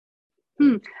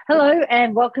Hmm. Hello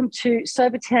and welcome to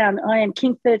Sobertown. I am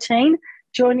King 13,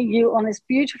 joining you on this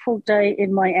beautiful day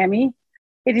in Miami.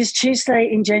 It is Tuesday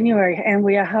in January and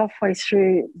we are halfway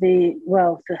through the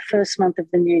first month of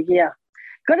the new year.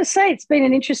 Got to say, it's been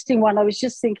an interesting one. I was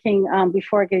just thinking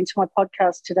before I get into my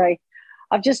podcast today,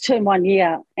 I've just turned 1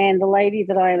 year and the lady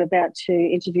that I am about to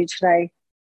interview today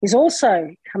is also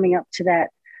coming up to that.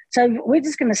 So we're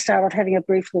just going to start off having a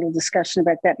brief little discussion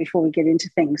about that before we get into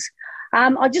things.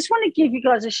 I just want to give you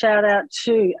guys a shout out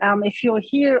too. If you're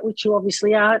here, which you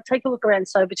obviously are, take a look around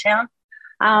Sobertown.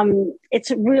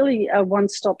 It's really a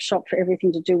one-stop shop for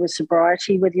everything to do with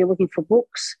sobriety, whether you're looking for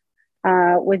books,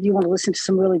 whether you want to listen to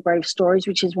some really brave stories,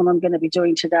 which is what I'm going to be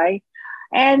doing today.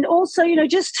 And also,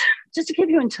 just to keep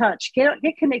you in touch,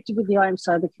 get connected with the I Am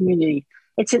Sober community.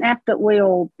 It's an app that we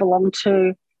all belong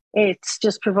to. It's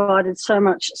just provided so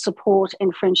much support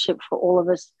and friendship for all of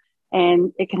us,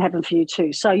 and it can happen for you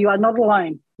too. So you are not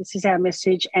alone. This is our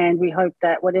message, and we hope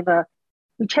that whatever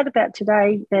we chat about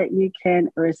today that you can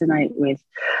resonate with.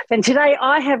 And today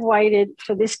I have waited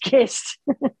for this guest.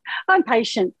 I'm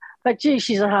patient, but gee,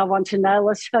 she's a hard one to nail.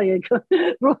 Let's tell you.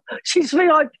 She's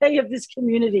VIP of this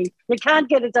community. You can't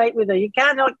get a date with her. You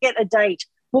cannot get a date.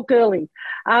 Book early.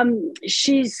 I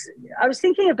was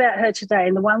thinking about her today,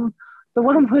 and the one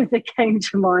word that came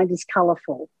to mind is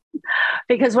colourful.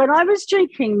 Because when I was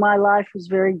drinking, my life was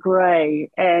very grey,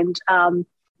 and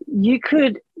you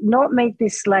could not meet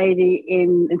this lady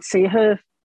and see her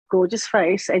gorgeous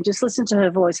face and just listen to her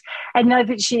voice and know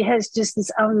that she has just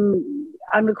this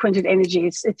unrequited energy.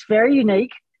 It's very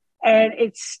unique, and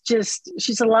it's just,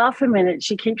 she's a laugh a minute.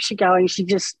 She keeps you going.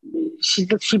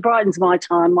 She brightens my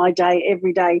time, my day,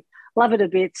 every day. Love it a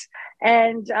bit.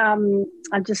 And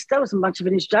that wasn't much of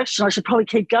an introduction. I should probably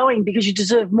keep going because you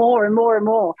deserve more and more and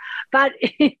more. But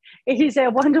it is our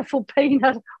wonderful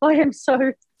Peanut. I am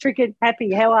so freaking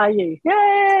happy. How are you?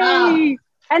 Yay!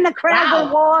 And the crowd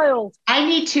went wild. I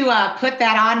need to put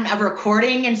that on a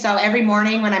recording. And so every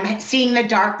morning when I'm seeing the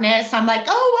darkness, I'm like,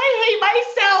 oh, I hate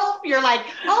myself. You're like,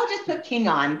 oh, just put King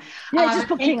on. Yeah, just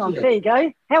put King on. There you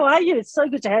go. How are you? It's so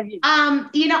good to have you. I'm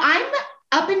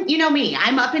up and, me,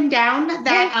 I'm up and down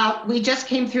that we just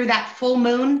came through that full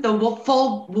moon, the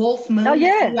full wolf moon. Oh,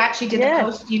 yeah. You actually did the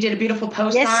post. You did a beautiful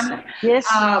post on. Yes,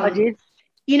 I did.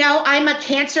 I'm a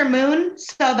Cancer moon,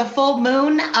 so the full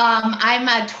moon. I'm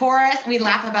a Taurus. We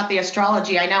laugh about the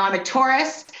astrology. I know I'm a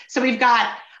Taurus. So we've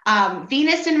got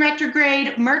Venus in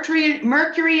retrograde, Mercury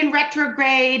in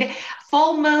retrograde,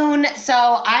 full moon.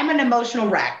 So I'm an emotional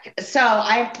wreck. So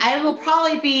I will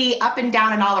probably be up and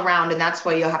down and all around, and that's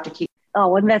why you'll have to keep.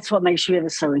 Oh, and that's what makes you ever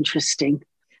so interesting.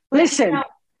 Listen,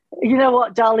 you know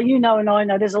what, darling, and I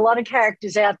know there's a lot of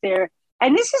characters out there.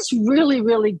 And this is really,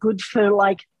 really good for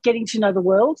like getting to know the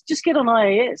world. Just get on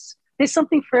IAS. There's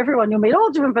something for everyone. You'll meet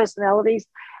all different personalities.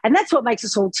 And that's what makes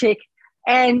us all tick.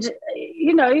 And,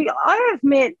 I have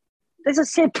met, as I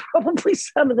said, probably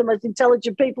some of the most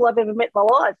intelligent people I've ever met in my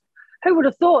life. Who would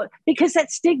have thought? Because that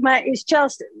stigma is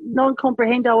just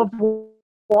non-comprehendo of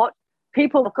what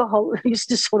people alcohol used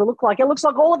to sort of look like. It looks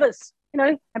like all of us,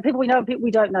 and people we know and people we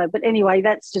don't know. But anyway,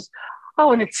 that's just,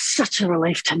 and it's such a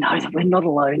relief to know that we're not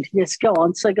alone. Yes, go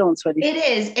on. So go on, sweetie. It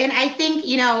is. And I think,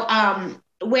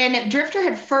 when Drifter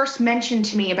had first mentioned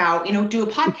to me about, do a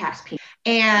podcast,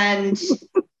 and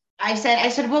I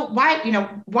said, well,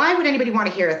 why would anybody want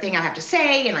to hear a thing I have to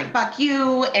say? And like, fuck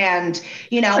you. And,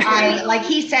 like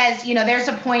he says, there's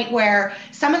a point where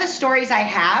some of the stories I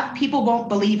have, people won't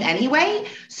believe anyway.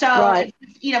 So, right.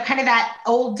 Kind of that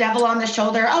old devil on the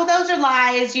shoulder. Oh, those are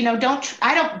lies.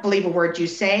 I don't believe a word you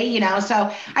say,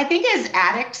 So I think as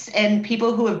addicts and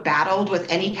people who have battled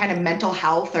with any kind of mental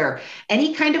health or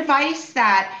any kind of vice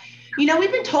that,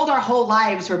 we've been told our whole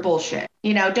lives we're bullshit.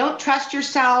 Don't trust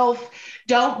yourself.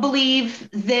 Don't believe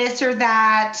this or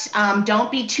that.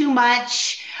 Don't be too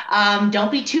much.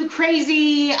 Don't be too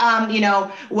crazy.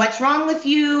 What's wrong with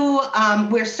you?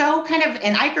 We're so kind of,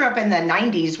 and I grew up in the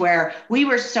 90s where we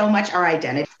were so much our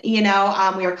identity. We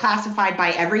were classified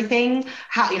by everything.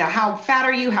 How fat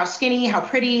are you? How skinny? How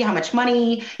pretty? How much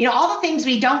money? All the things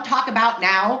we don't talk about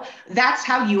now. That's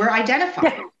how you were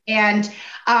identified. And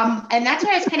that's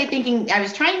what I was kind of thinking. I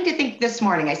was trying to think this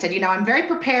morning. I said, I'm very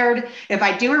prepared. If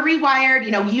I do a rewired,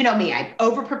 you know me, I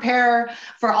over prepare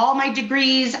for all my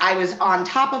degrees. I was on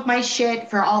top of my shit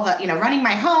for all the, running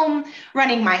my home,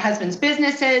 running my husband's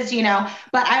businesses,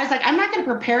 but I was like, I'm not going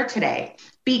to prepare today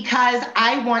because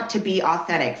I want to be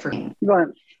authentic for me. Right.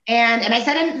 And I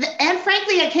said, and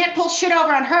frankly, I can't pull shit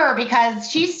over on her because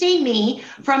she's seen me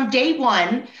from day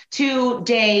one to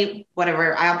day,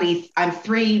 whatever, I'm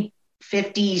 3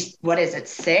 50, what is it,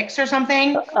 6 or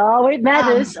something? Oh, it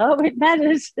matters. It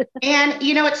matters. And,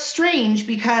 it's strange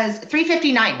because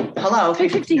 359, hello,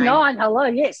 359, hello,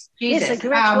 yes. Jesus. Yes, so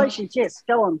congratulations, yes,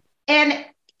 go on. And,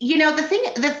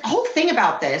 the whole thing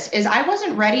about this is I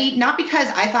wasn't ready, not because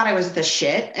I thought I was the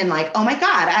shit and like, oh my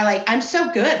God, I'm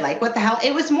so good. Like, what the hell?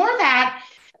 It was more that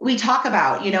we talk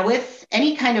about, with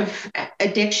any kind of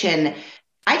addiction,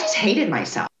 I just hated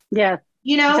myself. Yeah.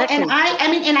 Exactly.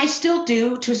 And I still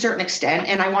do to a certain extent.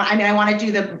 And I want to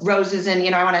do the roses and,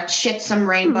 I want to shit some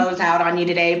rainbows out on you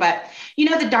today, but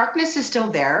the darkness is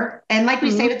still there. And like we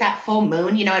say with that full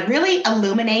moon, it really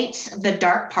illuminates the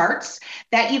dark parts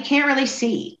that you can't really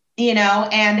see, and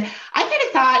I kind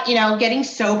of thought, getting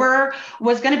sober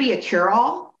was going to be a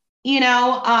cure-all,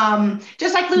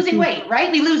 just like losing weight,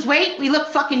 right? We lose weight, we look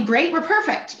fucking great, we're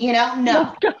perfect,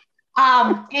 no.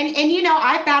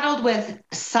 I battled with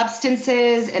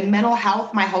substances and mental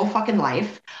health my whole fucking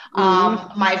life.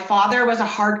 My father was a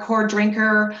hardcore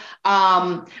drinker.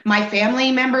 My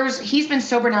family members, he's been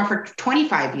sober now for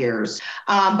 25 years.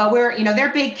 But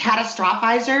they're big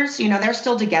catastrophizers, they're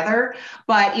still together,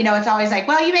 but it's always like,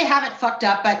 well, you may have it fucked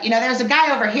up, but there's a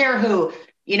guy over here who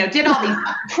did all these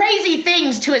crazy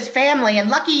things to his family and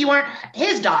lucky you weren't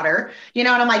his daughter, and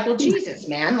I'm like, well, Jesus,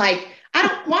 man, like, I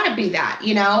don't want to be that,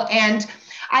 and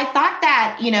I thought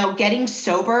that, getting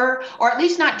sober or at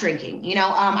least not drinking,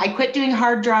 I quit doing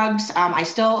hard drugs. I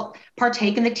still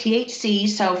partake in the THC.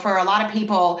 So for a lot of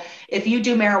people, if you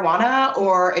do marijuana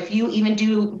or if you even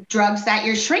do drugs that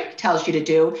your shrink tells you to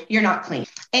do, you're not clean.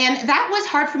 And that was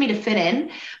hard for me to fit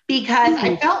in because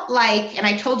I felt like, and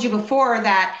I told you before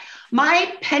that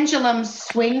my pendulum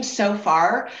swings so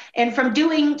far, and from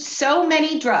doing so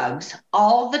many drugs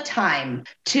all the time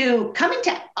to coming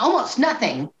to almost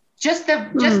nothing, just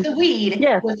the weed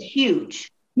was huge.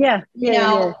 Yeah.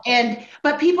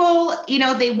 But people,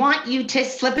 they want you to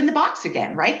slip in the box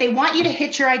again, right? They want you to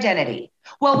hit your identity.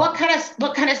 Well, what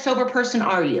kind of sober person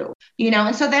are you?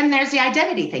 And so then there's the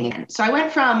identity thing again. So I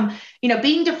went from,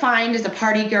 being defined as a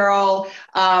party girl,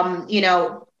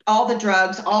 all the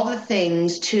drugs, all the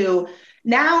things to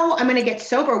now I'm going to get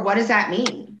sober. What does that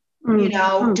mean?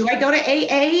 Do I go to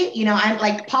AA? I'm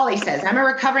like Polly says, I'm a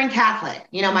recovering Catholic.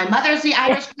 My mother's the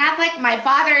Irish Catholic. My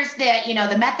father's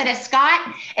the Methodist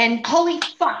Scot, and holy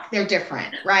fuck, they're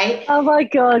different. Right. Oh my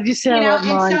God. You sound like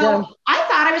mine. So I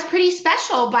thought I was pretty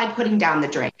special by putting down the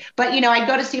drink, but I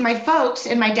go to see my folks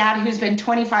and my dad, who's been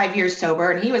 25 years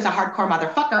sober, and he was a hardcore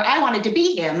motherfucker. I wanted to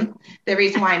be him. The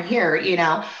reason why I'm here,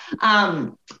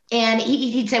 and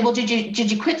he'd say, well, did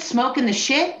you quit smoking the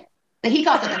shit? But he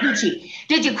calls it the hoochie.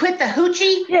 Did you quit the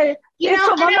hoochie? Yeah.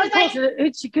 My mum calls it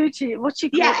hoochie coochie. What's your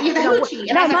the hoochie.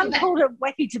 No, mum called it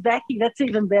wacky tobacco. That's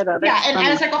even better. That's and funny.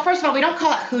 I was like, well, first of all, we don't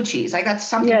call it hoochies. Like that's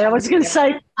something. Yeah, I was going to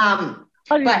say.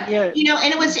 But and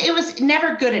it was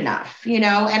never good enough, and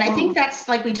I think that's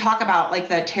like we talk about like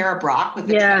the Tara Brach with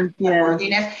the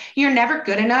worthiness. You're never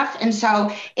good enough, and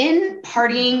so in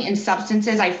partying and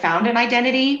substances, I found an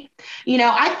identity.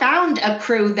 I found a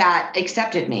crew that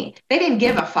accepted me. They didn't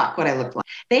give a fuck what I looked like.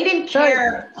 They didn't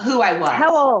care who I was.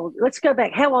 How old? Let's go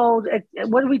back. How old?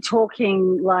 What are we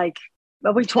talking? Like,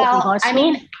 are we talking high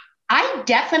school? I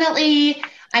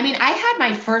had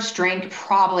my first drink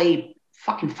probably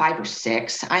fucking 5 or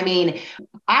 6. I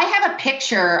have a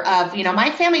picture of, my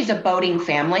family's a boating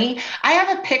family. I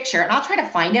have a picture and I'll try to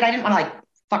find it. I didn't want to like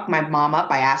fuck my mom up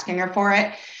by asking her for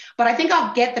it, but I think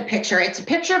I'll get the picture. It's a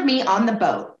picture of me on the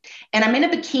boat and I'm in a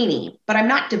bikini, but I'm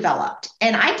not developed.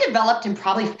 And I developed in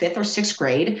probably 5th or 6th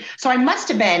grade. So I must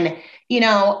have been,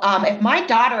 if my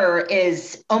daughter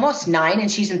is almost 9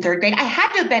 and she's in 3rd grade, I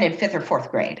had to have been in 5th or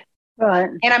 4th grade. Right.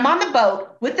 And I'm on the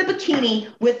boat with the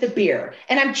bikini, with the beer,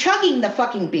 and I'm chugging the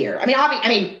fucking beer.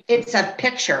 It's a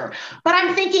picture, but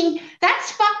I'm thinking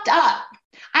that's fucked up.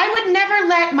 I would never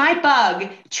let my bug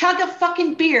chug a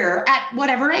fucking beer at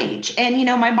whatever age. And,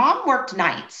 my mom worked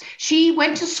nights. She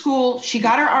went to school. She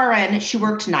got her RN. She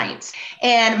worked nights.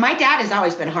 And my dad has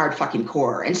always been hard fucking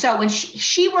core. And so when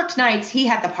she worked nights, he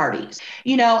had the parties,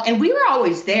 and we were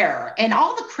always there. And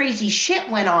all the crazy shit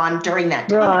went on during that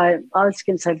time. Right. I was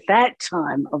going to say that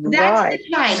time. That's the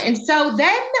time. And so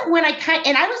then when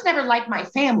I was never like my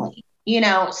family.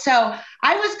 So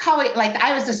I was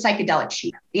I was the psychedelic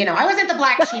sheep, I wasn't the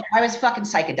black sheep. I was fucking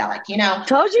psychedelic,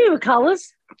 Told you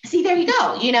colors. See, there you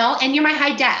go, and you're my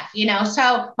high def,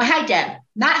 so my high def,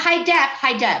 not high def,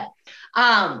 high def.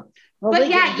 But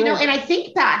yeah, and I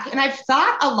think back and I've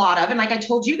thought a lot of, and like I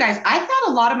told you guys, I thought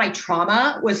a lot of my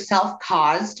trauma was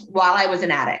self-caused while I was an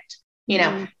addict.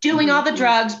 doing all the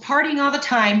drugs, partying all the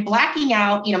time, blacking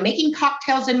out, making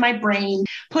cocktails in my brain,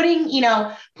 putting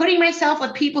myself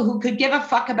with people who could give a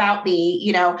fuck about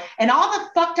me, and all the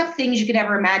fucked up things you could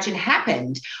ever imagine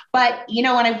happened. But, when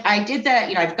I did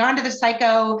that, I've gone to the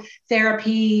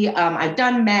psychotherapy, I've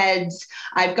done meds,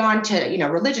 I've gone to,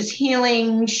 religious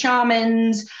healing,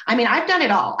 shamans. I mean, I've done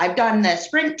it all. I've done the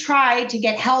sprint try to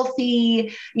get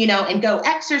healthy, and go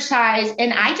exercise.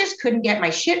 And I just couldn't get my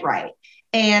shit right.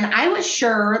 And I was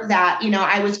sure that,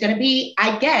 I was going to be,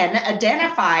 again,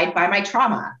 identified by my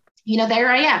trauma.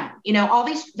 There I am, all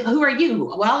these, who are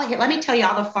you? Well, let me tell you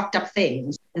all the fucked up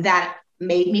things that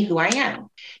made me who I am,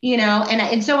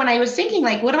 and so when I was thinking,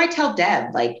 like, what do I tell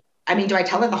Deb? Like, I mean, do I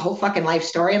tell her the whole fucking life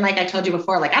story? And like I told you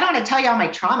before, like, I don't want to tell you all my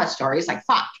trauma stories. Like,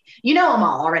 fuck, them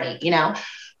all already,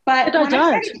 but I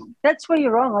don't. That's where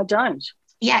you're wrong. I don't.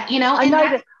 Yeah.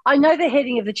 I know the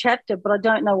heading of the chapter, but I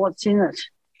don't know what's in it.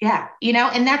 Yeah.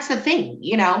 And that's the thing,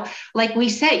 like we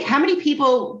say, how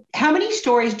many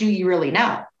stories do you really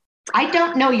know? I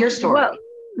don't know your story. Well,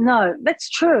 no, that's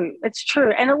true. It's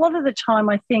true. And a lot of the time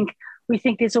we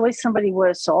think there's always somebody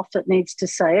worse off that needs to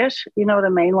say it. You know what I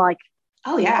mean? Like,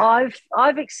 oh yeah,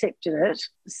 I've accepted it.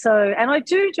 So, and I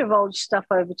do divulge stuff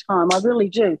over time. I really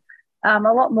do. A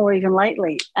lot more even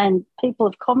lately. And people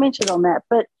have commented on that,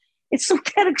 but it's not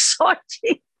that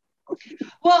exciting.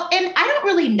 Well, and I don't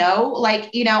really know,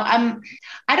 like, and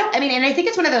I think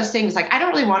it's one of those things, like, I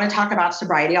don't really want to talk about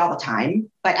sobriety all the time,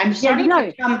 but I'm starting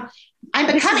I'm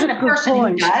becoming the person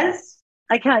who does.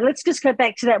 Okay, let's just go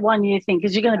back to that 1 year thing,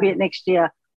 because you're going to be at next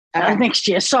year. Okay.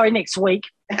 Next week.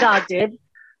 God, Deb.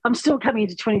 I'm still coming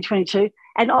into 2022,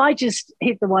 and I just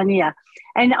hit the 1 year.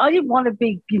 And I didn't want a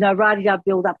big, rah-de-dah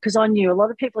build up, because I knew a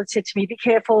lot of people had said to me, be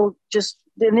careful,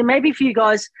 and then maybe for you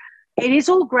guys, it is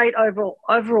all great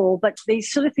overall, but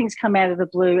these sort of things come out of the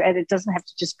blue, and it doesn't have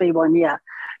to just be 1 year.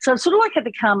 So it's sort of like had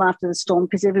the calm after the storm,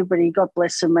 because everybody, God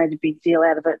bless them, made a big deal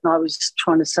out of it, and I was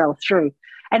trying to sail through.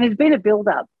 And it had been a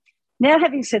build-up. Now,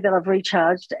 having said that, I've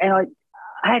recharged, and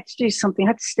I had to do something. I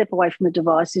had to step away from the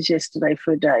devices yesterday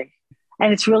for a day,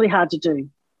 and it's really hard to do.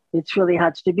 It's really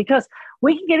hard to do, because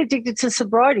we can get addicted to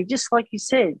sobriety, just like you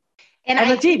said. And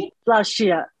I did last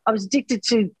year. I was addicted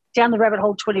to down the rabbit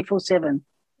hole 24/7.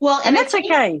 Well, and that's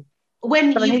okay.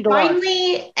 When you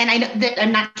finally, and I know that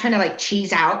I'm not trying to like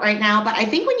cheese out right now, but I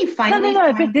think when you finally,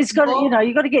 but there's got to,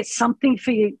 you got to get something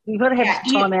for you. You've got to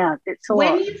have time out. It's a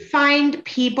lot. When you find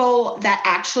people that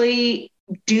actually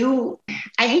do,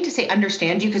 I hate to say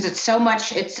understand you, because it's so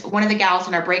much. It's one of the gals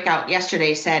in our breakout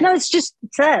yesterday said, no, it's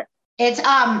that. It's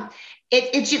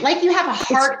like you have a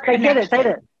heart. They get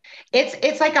it.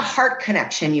 It's like a heart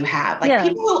connection you have, like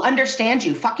people who understand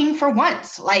you fucking for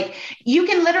once. Like, you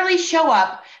can literally show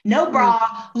up, no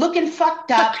bra, looking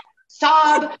fucked up,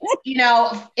 sob,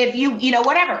 if you,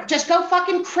 whatever, just go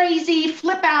fucking crazy,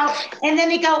 flip out. And then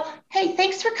they go, hey,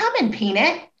 thanks for coming,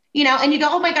 Peanut. And you go,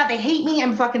 oh my God, they hate me,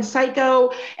 I'm fucking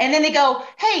psycho. And then they go,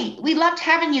 hey, we loved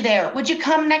having you there. Would you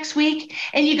come next week?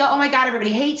 And you go, oh my God,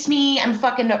 everybody hates me, I'm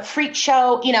fucking a freak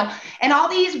show, and all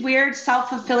these weird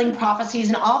self-fulfilling prophecies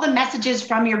and all the messages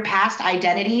from your past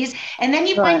identities. And then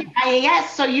you find IAS,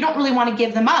 so you don't really want to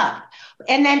give them up.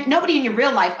 And then nobody in your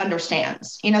real life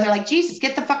understands. They're like, Jesus,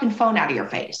 get the fucking phone out of your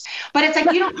face. But it's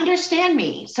like, you don't understand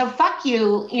me, so fuck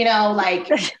you, like...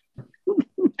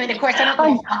 And of course, I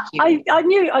don't fuck you. I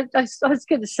knew. I was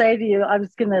going to say to you,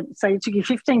 it took you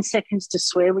 15 seconds to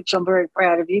swear, which I'm very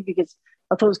proud of you, because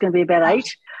I thought it was going to be about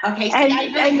 8. Okay, so I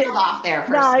really held off there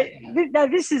for a second. No,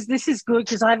 this is good,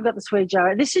 because I haven't got the swear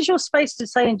jar. This is your space to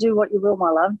say and do what you will, my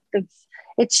love.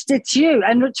 It's you,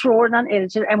 and it's raw and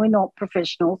unedited, and we're not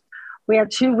professionals. We are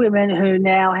 2 women who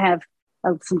now have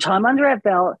some time under our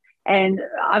belt, and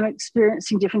I'm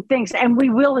experiencing different things, and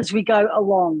we will as we go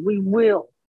along. We will.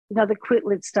 The quit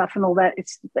lit stuff and all that.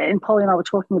 And Polly and I were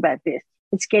talking about this.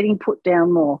 It's getting put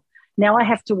down more. Now I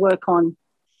have to work on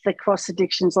the cross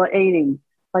addictions, like eating,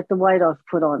 like the weight I've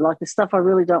put on, like the stuff I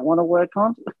really don't want to work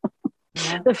on,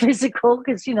 the physical,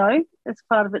 because, that's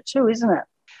part of it too, isn't it?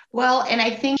 Well, and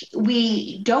I think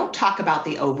we don't talk about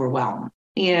the overwhelm.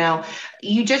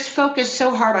 You just focus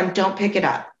so hard on don't pick it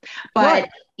up. But,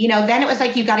 then it was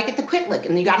like, you got to get the quit lick,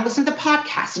 and you got to listen to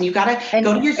podcasts, and you got to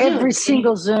go to your Zoom. Every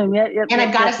single Zoom. And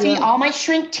I've got to see all my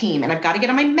shrink team, and I've got to get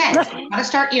on my meds.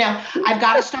 I've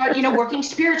got to start, working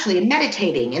spiritually and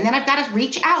meditating. And then I've got to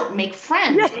reach out and make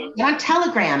friends, get on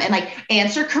Telegram, and like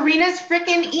answer Karina's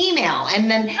freaking email. And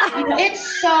then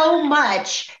it's so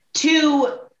much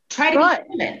to try to be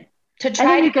human, to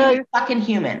try to be fucking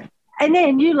human. And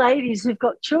then you ladies who've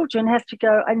got children have to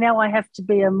go, and now I have to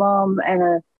be a mom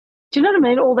and Do you know what I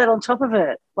mean? All that on top of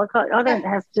it. Like I don't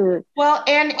have to. Well,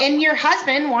 and your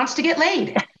husband wants to get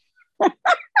laid.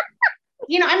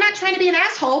 I'm not trying to be an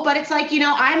asshole, but it's like,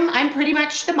 I'm pretty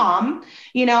much the mom.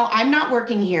 I'm not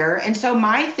working here. And so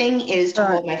my thing is to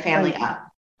hold my family up.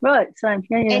 Right. Same.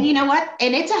 Yeah, yeah. And you know what?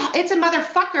 And it's a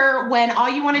motherfucker when all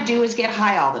you want to do is get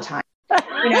high all the time.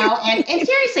 And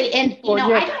seriously, and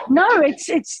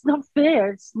it's not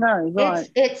fair. It's no, right.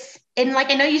 It's and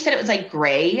like I know you said it was like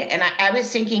gray, and I was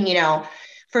thinking,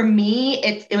 for me,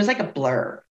 it was like a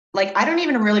blur. Like I don't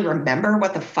even really remember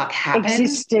what the fuck happened.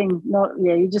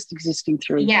 You're just existing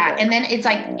through. Yeah, and then it's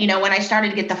like when I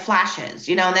started to get the flashes,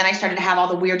 and then I started to have all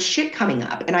the weird shit coming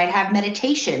up, and I'd have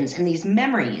meditations and these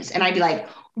memories, and I'd be like,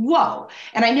 whoa!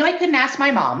 And I knew I couldn't ask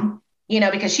my mom,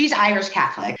 because she's Irish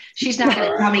Catholic. She's not going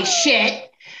to tell me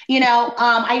shit.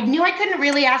 I knew I couldn't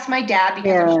really ask my dad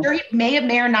because I'm sure he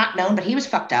may or not known, but he was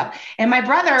fucked up. And my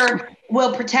brother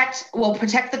will protect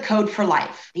the code for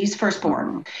life. He's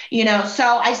firstborn,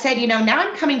 So I said, now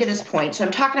I'm coming to this point. So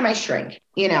I'm talking to my shrink,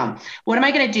 what am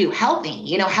I going to do? Help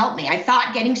me, help me. I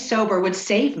thought getting sober would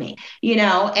save me,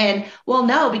 and well,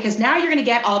 no, because now you're going to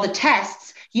get all the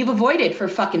tests you've avoided for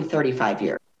fucking 35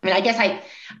 years. I mean, I guess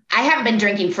I haven't been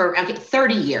drinking for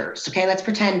 30 years. Okay, let's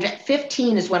pretend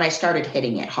 15 is when I started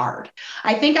hitting it hard.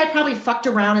 I think I probably fucked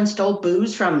around and stole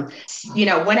booze from,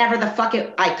 whenever the fuck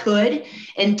I could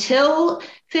until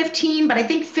 15. But I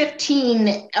think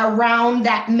 15 around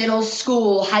that middle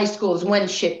school, high school is when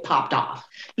shit popped off.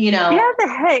 How the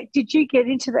heck did you get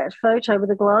into that photo with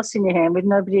a glass in your hand with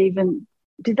nobody even?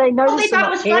 Did they notice? Oh, they thought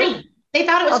it was funny. They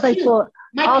thought it was cute.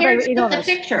 My parents took the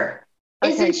picture.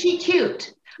 Okay. Isn't she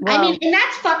cute? Wow. I mean, and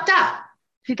that's fucked up.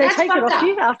 Did they take it off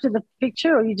you after the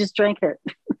picture, or you just drank it?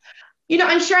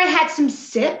 I'm sure I had some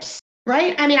sips,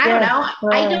 right? I mean, I don't know.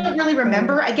 I don't really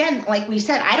remember. Again, like we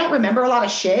said, I don't remember a lot of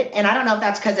shit. And I don't know if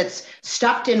that's because it's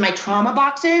stuffed in my trauma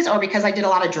boxes or because I did a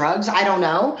lot of drugs. I don't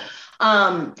know.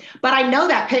 But I know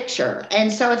that picture.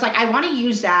 And so it's like, I want to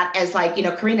use that as like,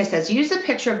 Karina says, use a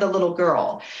picture of the little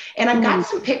girl. And I've got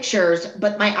some pictures,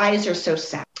 but my eyes are so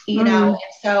sad. And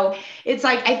so it's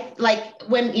like,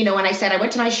 when I said, I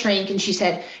went to my shrink and she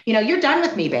said, you're done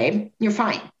with me, babe, you're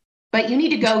fine, but you need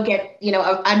to go get,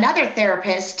 another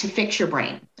therapist to fix your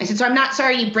brain. I said, so I'm not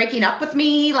sorry you breaking up with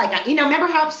me. Like, remember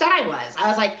how upset I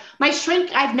was like, my shrink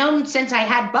I've known since I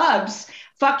had bubs,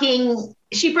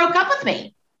 she broke up with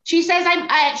me. She says,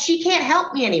 she can't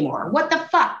help me anymore. What the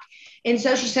fuck? And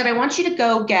so she said, I want you to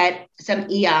go get some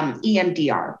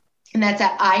EMDR. And that's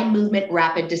that eye movement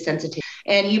rapid desensitization.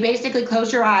 And you basically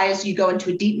close your eyes, you go into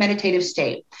a deep meditative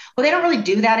state. Well, they don't really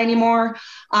do that anymore.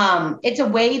 It's a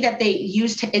way that they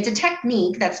use, it's a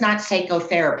technique that's not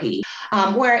psychotherapy,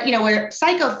 where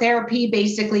psychotherapy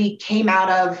basically came out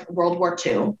of World War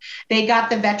II. They got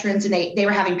the veterans and they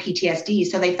were having PTSD.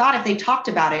 So they thought if they talked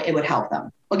about it, it would help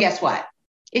them. Well, guess what?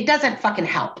 It doesn't fucking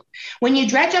help. When you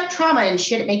dredge up trauma and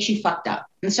shit, it makes you fucked up.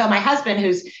 And so my husband,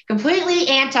 who's completely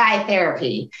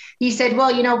anti-therapy, he said,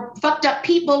 well, fucked up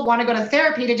people want to go to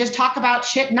therapy to just talk about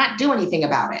shit and not do anything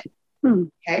about it.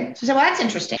 Okay. So I said, well, that's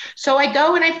interesting. So I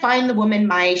go and I find the woman,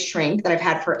 my shrink that I've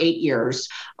had for 8 years.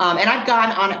 And I've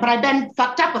gone on it, but I've been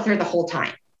fucked up with her the whole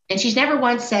time. And she's never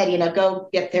once said, go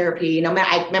get therapy.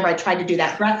 I remember I tried to do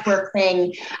that breath work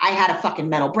thing. I had a fucking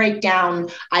mental breakdown.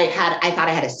 I thought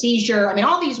I had a seizure. I mean,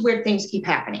 all these weird things keep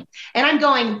happening. And I'm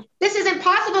going, this isn't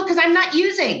possible because I'm not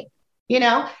using,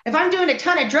 if I'm doing a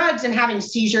ton of drugs and having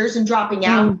seizures and dropping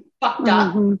out, fucked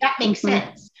up, that makes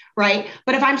sense. Right.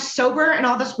 But if I'm sober and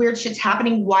all this weird shit's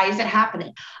happening, why is it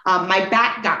happening? My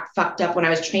back got fucked up when I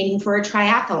was training for a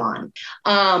triathlon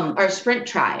or a sprint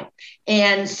tri.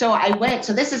 And so I went.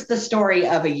 So this is the story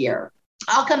of a year.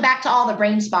 I'll come back to all the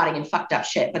brain spotting and fucked up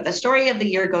shit. But the story of the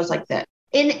year goes like this.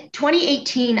 In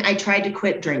 2018, I tried to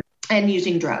quit drinking and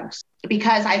using drugs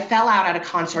because I fell out at a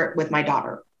concert with my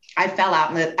daughter. I fell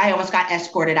out and I almost got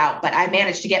escorted out, but I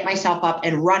managed to get myself up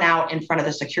and run out in front of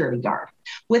the security guard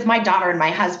with my daughter and my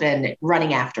husband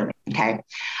running after me. Okay.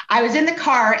 I was in the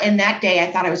car and that day I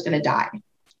thought I was going to die.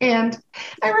 And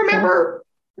I remember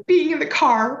being in the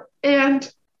car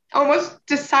and almost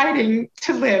deciding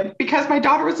to live because my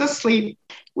daughter was asleep.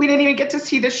 We didn't even get to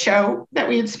see the show that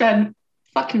we had spent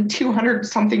fucking $200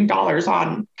 something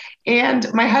on.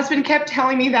 And my husband kept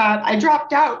telling me that I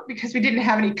dropped out because we didn't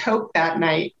have any Coke that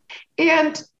night.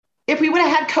 And if we would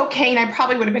have had cocaine, I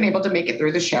probably would have been able to make it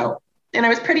through the show. And I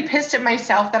was pretty pissed at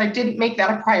myself that I didn't make that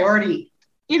a priority,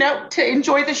 to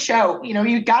enjoy the show.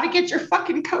 You got to get your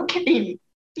fucking cocaine.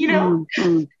 You know, how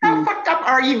mm. fucked up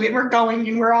are you? And we're going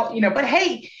and we're all, but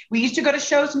hey, we used to go to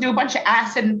shows and do a bunch of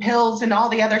acid and pills and all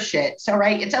the other shit. So,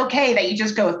 right, it's okay that you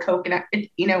just go with coconut,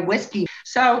 whiskey.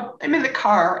 So I'm in the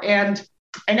car and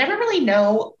I never really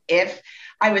know if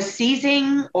I was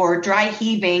seizing or dry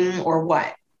heaving or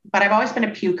what. But I've always been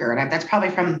a puker, and that's probably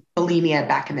from bulimia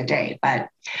back in the day. But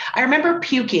I remember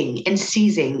puking and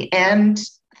seizing and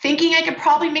thinking I could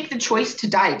probably make the choice to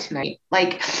die tonight.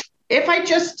 Like, if I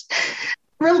just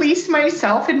released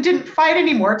myself and didn't fight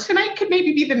anymore, tonight could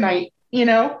maybe be the night,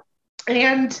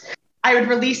 and I would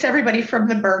release everybody from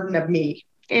the burden of me.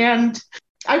 And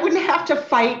I wouldn't have to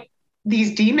fight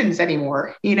these demons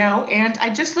anymore, and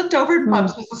I just looked over and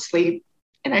Bubs was asleep.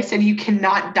 And I said, you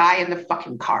cannot die in the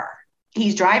fucking car.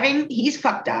 He's driving. He's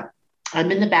fucked up.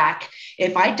 I'm in the back.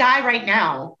 If I die right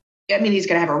now, I mean, he's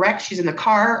going to have a wreck. She's in the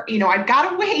car. I've got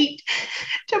to wait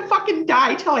to fucking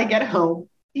die till I get home,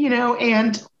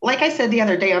 and like I said the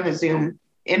other day on the Zoom,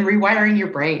 in rewiring your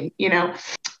brain,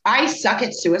 I suck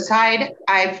at suicide.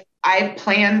 I've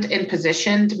planned and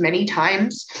positioned many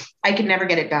times. I could never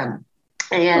get it done.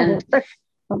 And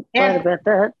I'm glad about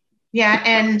that. Yeah.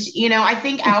 And, I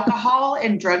think alcohol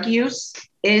and drug use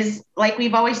is, like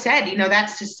we've always said,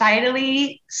 that's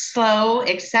societally slow,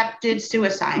 accepted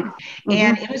suicide.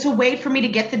 And it was a way for me to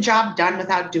get the job done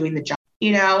without doing the job,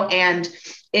 and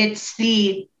it's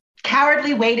the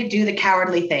cowardly way to do the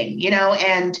cowardly thing,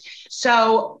 and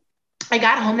so I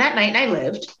got home that night and I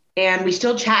lived. And we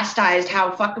still chastised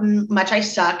how fucking much I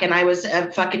suck. And I was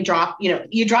a fucking drop,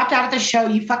 you dropped out of the show,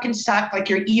 you fucking suck. Like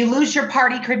you lose your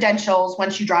party credentials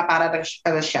once you drop out of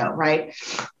the show, right?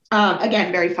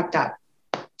 Again, very fucked up.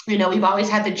 We've always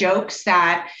had the jokes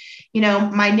that,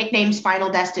 my nickname's Final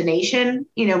Destination.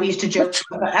 We used to joke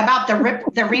about the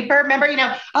Reaper. Remember,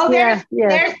 there's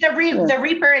the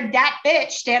Reaper and that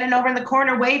bitch standing over in the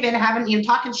corner waving,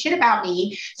 talking shit about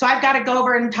me. So I've got to go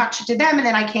over and talk shit to them, and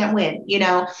then I can't win.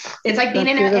 It's like being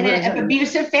in an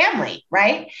abusive family,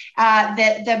 right?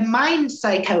 The mind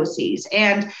psychoses,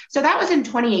 and so that was in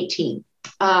 2018.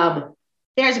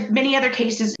 There's many other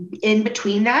cases in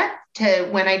between that to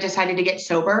when I decided to get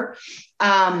sober.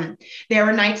 There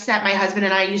were nights that my husband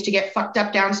and I used to get fucked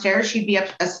up downstairs. She'd be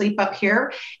asleep up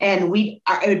here, and it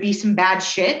would be some bad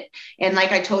shit. And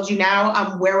like I told you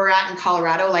now, where we're at in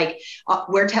Colorado,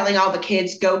 we're telling all the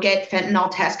kids, go get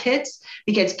fentanyl test kits,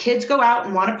 because kids go out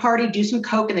and want to party, do some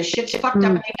coke, and the shit's fucked up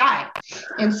and they die.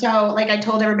 And so, like I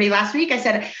told everybody last week, I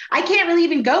said, I can't really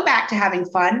even go back to having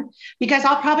fun because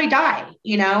I'll probably die,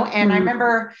 And I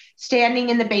remember standing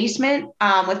in the basement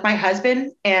with my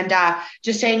husband and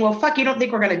just saying, well, fuck, you don't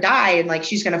think we're going to die? And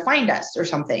she's going to find us or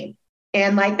something.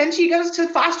 And then she goes to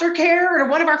foster care or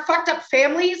one of our fucked up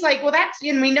families. Well,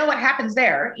 and we know what happens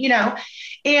there,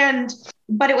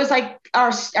 but it was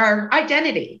our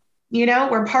identity. We're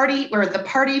the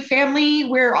party family,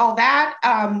 we're all that.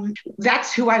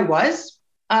 That's who I was.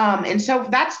 And so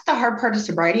that's the hard part of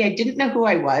sobriety. I didn't know who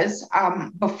I was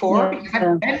before because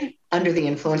I've been under the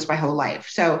influence my whole life.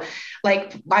 So I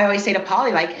always say to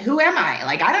Polly, who am I?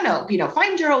 I don't know,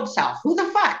 find your old self. Who the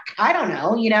fuck? I don't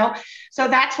know, So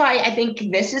that's why I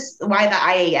think this is why the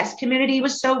IAS community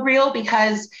was so real,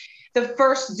 because the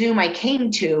first Zoom I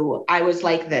came to, I was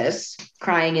like this,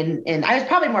 crying and I was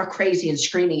probably more crazy and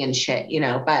screaming and shit,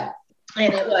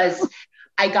 and it was,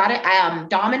 I got it.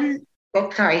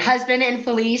 Husband and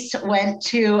Felice went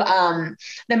to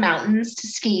the mountains to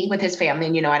ski with his family.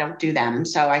 And, I don't do them.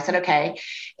 So I said, okay.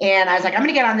 And I was like, I'm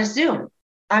going to get on this Zoom.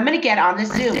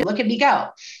 Look at me go.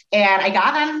 And I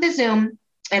got on the Zoom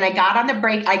and I got on the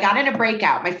break. I got in a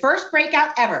breakout, my first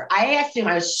breakout ever. IAS Zoom.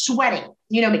 I was sweating,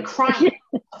 me crying,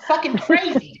 fucking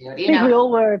crazy, dude. We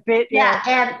all were a bit. Yeah.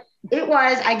 And it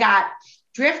was, I got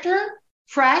Drifter,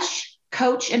 Fresh,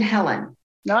 Coach, and Helen.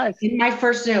 Nice. In my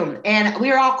first Zoom. And we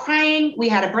were all crying. We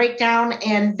had a breakdown,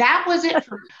 and that was it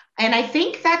for me. And I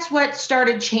think that's what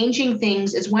started changing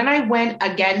things is when I went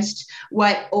against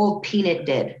what old Peanut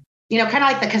did. Kind of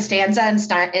like the Costanza in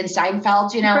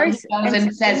Seinfeld, he goes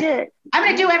and says, I'm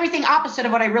going to do everything opposite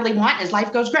of what I really want as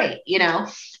life goes great, and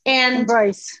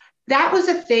Embrace. That was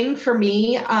a thing for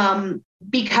me.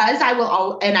 Because I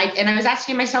was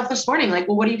asking myself this morning, well,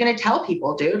 what are you going to tell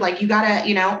people, dude? You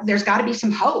gotta, there's gotta be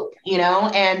some hope,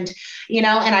 and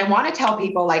I want to tell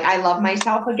people, I love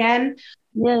myself again.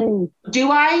 Yay. Do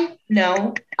I?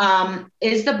 No.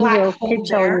 Is the black hole keep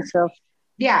telling yourself.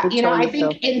 Yeah. I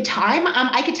think in time,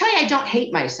 I can tell you, I don't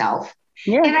hate myself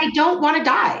and I don't want to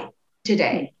die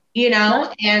today,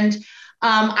 and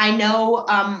I know,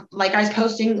 I was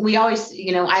posting, we always,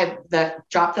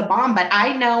 drop the bomb, but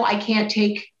I know I can't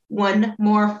take one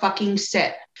more fucking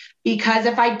sip because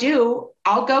if I do,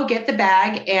 I'll go get the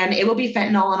bag and it will be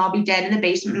fentanyl and I'll be dead in the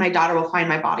basement. My daughter will find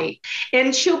my body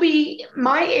and she'll be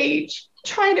my age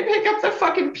trying to pick up the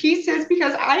fucking pieces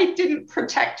because I didn't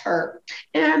protect her.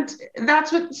 And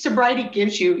that's what sobriety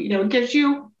gives you, it gives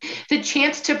you the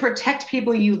chance to protect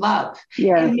people you love.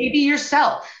 Yeah. And maybe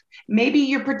yourself. Maybe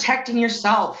you're protecting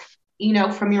yourself,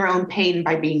 from your own pain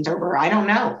by being sober. I don't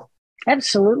know.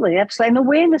 Absolutely. And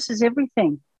awareness is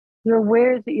everything. You're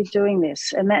aware that you're doing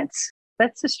this. And that's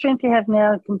the strength you have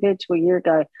now compared to a year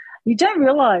ago. You don't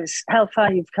realize how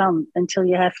far you've come until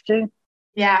you have to.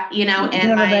 Yeah.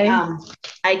 And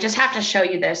I just have to show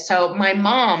you this. So my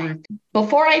mom,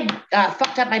 before I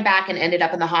fucked up my back and ended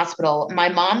up in the hospital, my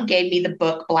mom gave me the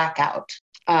book Blackout.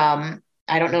 I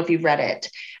don't know if you've read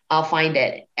it. I'll find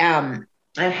it. I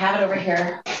have it over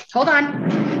here. Hold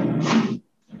on.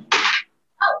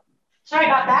 Oh, sorry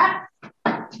about that.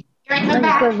 Here I come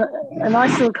back. A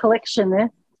nice little collection there.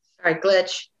 Sorry,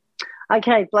 glitch.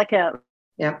 Okay, Blackout.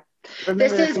 Yep.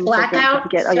 This is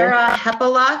Blackout, Sarah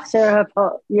Hepola. Sarah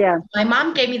Hepola, yeah. My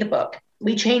mom gave me the book.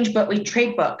 We trade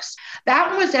books. That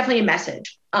one was definitely a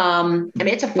message.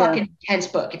 It's a fucking intense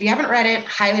book. If you haven't read it,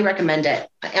 highly recommend it,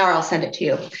 or I'll send it to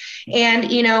you. And,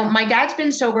 my dad's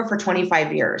been sober for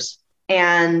 25 years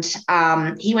and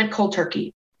he went cold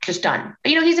turkey, just done.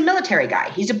 He's a military guy.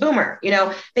 He's a boomer.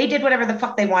 They did whatever the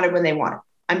fuck they wanted when they wanted.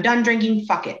 I'm done drinking.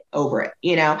 Fuck it. Over it,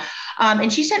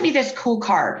 and she sent me this cool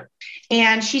card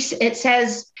and it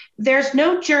says, there's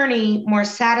no journey more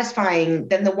satisfying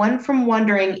than the one from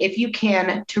wondering if you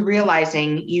can to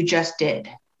realizing you just did.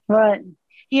 Right.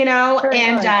 And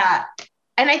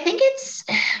I think it's,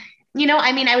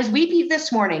 I was weepy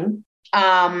this morning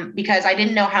because I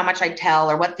didn't know how much I'd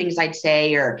tell or what things I'd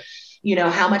say or,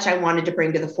 how much I wanted to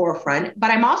bring to the forefront.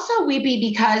 But I'm also weepy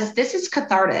because this is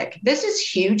cathartic. This is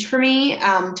huge for me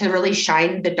to really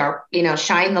shine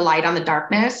shine the light on the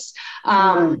darkness.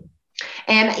 And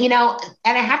I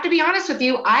have to be honest with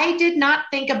you, I did not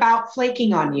think about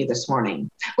flaking on you this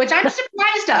morning, which I'm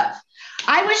surprised of.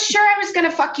 I was sure I was going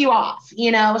to fuck you off, so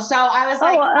I was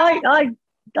like,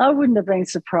 I wouldn't have been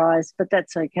surprised, but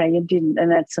that's okay. You didn't.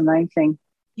 And that's the main thing.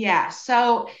 Yeah.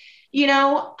 So,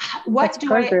 what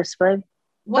do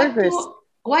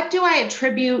I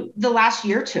attribute the last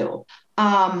year to?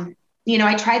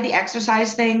 I tried the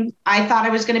exercise thing. I thought I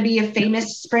was going to be a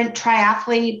famous sprint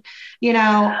triathlete,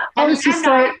 I'm a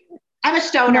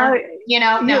stoner, you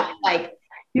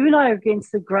and I are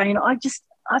against the grain. I've just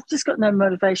got no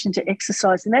motivation to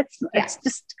exercise. And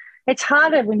it's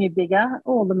harder when you're bigger.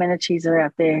 All the manatees are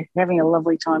out there having a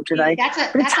lovely time today. That's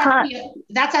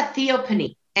a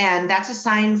theophany. And that's a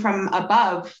sign from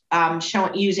above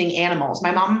using animals.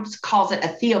 My mom calls it a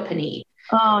theophany.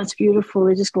 Oh, it's beautiful.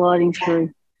 They're just gliding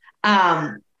through.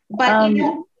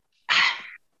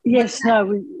 Yes,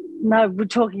 we're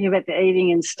talking about the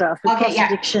eating and stuff. Cross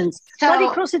addictions. Bloody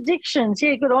cross addictions.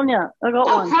 Yeah, good on you. I got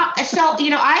one. So,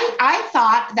 I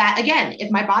thought that, again,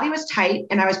 if my body was tight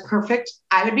and I was perfect,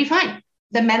 I would be fine.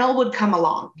 The mental would come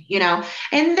along,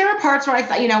 and there were parts where I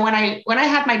thought, when I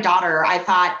had my daughter, I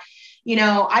thought,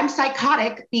 I'm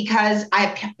psychotic because I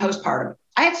have postpartum.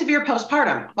 I had severe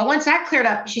postpartum, but once that cleared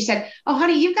up, she said, "Oh,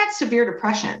 honey, you've got severe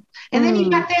depression. And then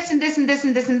you've got this and this and this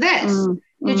and this and this.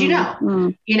 Did you know?"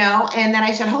 And then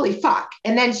I said, "Holy fuck."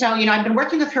 And then, so, I've been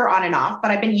working with her on and off,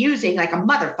 but I've been using like a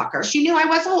motherfucker. She knew I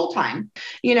was the whole time,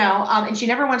 and she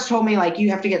never once told me like,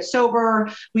 you have to get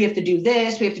sober. We have to do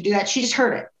this. We have to do that. She just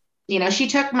heard it. She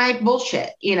took my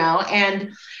bullshit,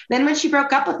 and then when she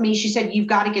broke up with me, she said, "You've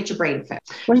got to get your brain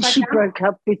fixed." When she broke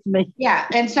up with me. Yeah.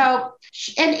 And so,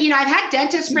 I've had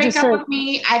dentists break up with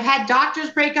me. I've had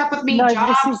doctors break up with me,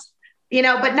 jobs,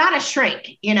 but not a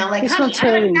shrink, like, honey,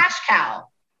 I'm a cash cow,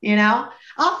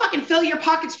 I'll fucking fill your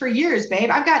pockets for years, babe.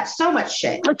 I've got so much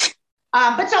shit.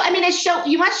 But so,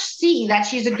 you must see that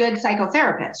she's a good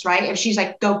psychotherapist, right? If she's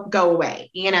like, go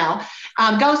away,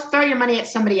 go throw your money at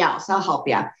somebody else. I'll help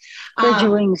you. Spread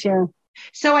your wings, yeah.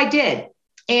 So I did.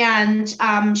 And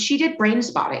she did brain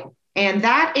spotting. And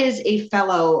that is a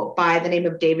fellow by the name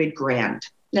of David Grand.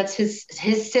 That's his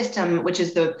system, which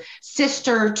is the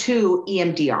sister to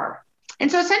EMDR.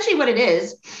 And so essentially what it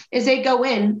is they go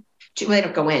in, they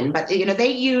don't go in, but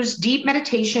they use deep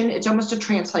meditation. It's almost a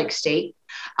trance-like state.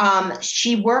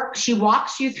 She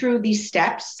walks you through these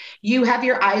steps. You have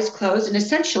your eyes closed, and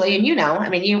essentially,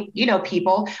 and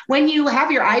people, when you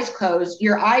have your eyes closed,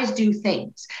 your eyes do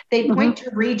things. They point to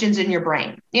regions in your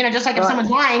brain. Just like if someone's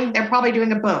lying, they're probably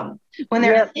doing a boom. When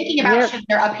they're thinking about shit,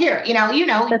 they're up here.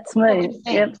 That's me.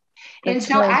 Yep. And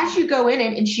so as you go in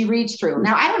and she reads through,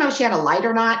 now I don't know if she had a light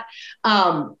or not.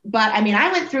 But I mean,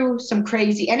 I went through some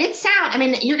crazy, and I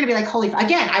mean, you're going to be like,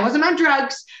 again, I wasn't on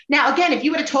drugs. Now, again, if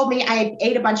you would have told me I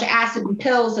ate a bunch of acid and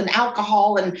pills and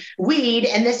alcohol and weed,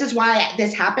 and this is why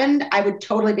this happened, I would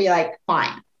totally be like,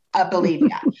 fine, believe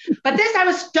that. But I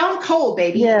was stone cold,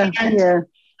 baby. Yeah.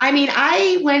 I mean,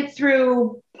 I went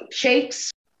through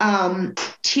shakes,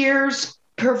 tears,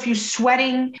 profuse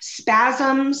sweating,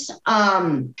 spasms,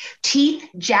 teeth,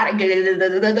 shit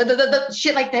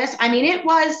like this. I mean, it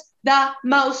was the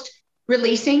most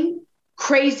releasing,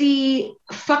 crazy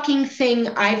fucking thing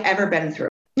I've ever been through.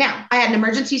 Now, I had an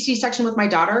emergency C-section with my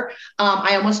daughter.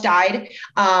 I almost died.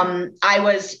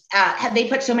 They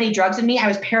put so many drugs in me. I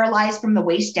was paralyzed from the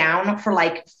waist down for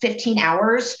like 15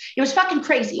 hours. It was fucking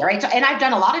crazy. All right. So, and I've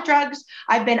done a lot of drugs.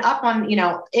 I've been up on, in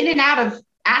and out of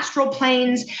astral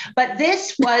planes, but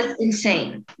this was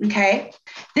insane. Okay.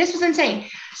 This was insane.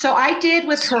 So I did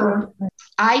with her,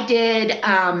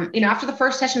 after the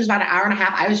first session was about an hour and a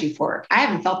half, I was euphoric. I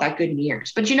haven't felt that good in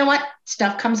years, but you know what?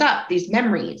 Stuff comes up, these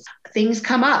memories, things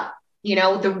come up,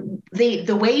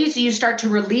 the ways you start to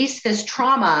release this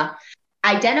trauma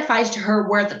identifies to her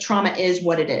where the trauma is,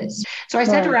 what it is. So I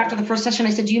said to her after the first session,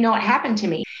 I said, do you know what happened to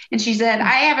me? And she said,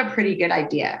 I have a pretty good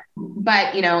idea,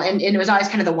 but and it was always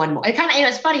kind of the one more, it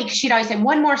was funny because she'd always say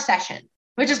one more session,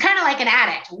 which is kind of like an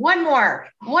addict. One more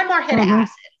hit of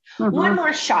acid, one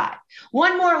more shot,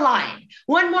 one more line,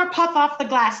 one more puff off the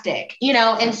glass stick,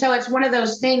 and so it's one of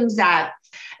those things that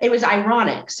it was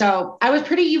ironic. So I was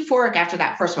pretty euphoric after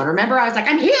that first one. Remember, I was like,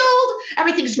 I'm healed.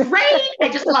 Everything's great. I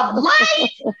just love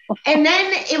life. And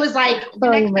then it was like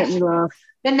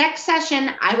the next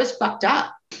session, I was fucked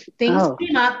up. Things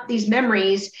came up, these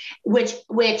memories, which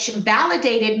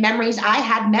validated memories I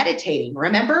had meditating,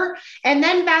 remember? And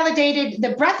then validated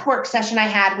the breathwork session I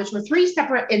had, which were 3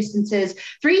 separate instances,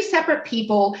 3 separate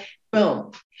people,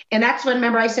 boom. And that's when,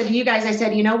 remember, I said to you guys, I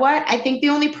said, you know what? I think the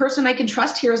only person I can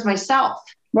trust here is myself.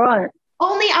 Right.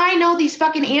 Only I know these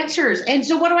fucking answers. And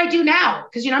so what do I do now?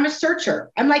 Because, I'm a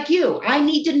searcher. I'm like you. I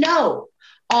need to know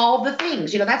all the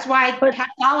things. That's why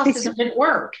Catholicism didn't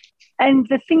work. And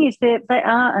the thing is that they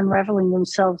are unraveling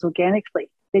themselves organically.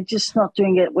 They're just not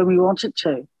doing it when we want it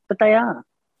to, but they are.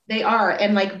 They are.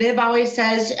 And like Viv always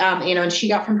says, and she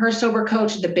got from her sober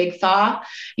coach, the big thaw,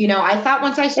 I thought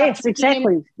once I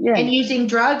started and using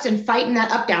drugs and fighting that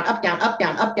up, down, up, down, up,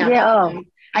 down, up, down, up, down,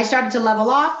 I started to level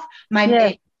off. My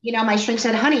shrink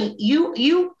said, honey, do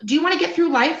you want to get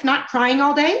through life not crying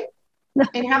all day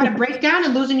and having a breakdown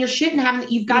and losing your shit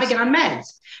and you've got to get on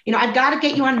meds. I've got to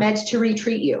get you on meds to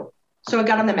retreat you. So I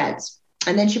got on the meds.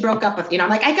 And then she broke up with, I'm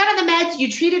like, I got on the meds.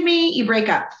 You treated me, you break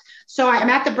up. So I'm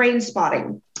at the brain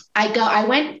spotting. What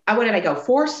did I go?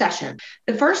 4 sessions.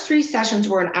 The first 3 sessions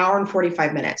were an hour and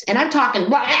 45 minutes. And I'm talking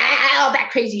all that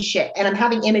crazy shit. And I'm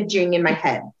having imaging in my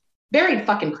head. Very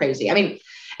fucking crazy. I mean,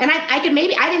 and I didn't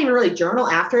even really journal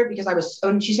after it because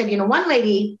she said, one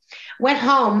lady went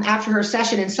home after her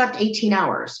session and slept 18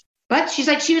 hours. But she's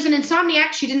like, she was an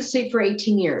insomniac. She didn't sleep for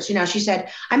 18 years. She said,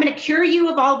 I'm going to cure you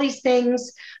of all these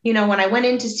things. When I went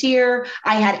in to see her,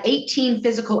 I had 18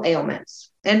 physical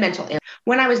ailments and mental ailments.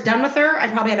 When I was done with her, I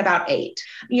probably had about 8.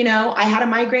 I had a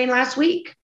migraine last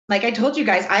week. Like I told you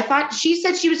guys, I thought she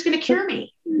said she was going to cure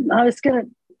me. I was going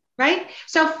to. Right.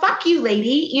 So fuck you,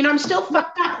 lady. I'm still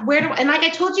fucked up. And like I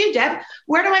told you, Deb,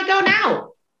 where do I go now?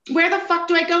 Where the fuck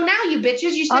do I go now, you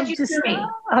bitches? You said you'd cure me.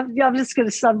 I'm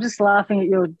just laughing at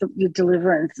your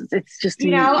deliverance. It's just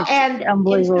and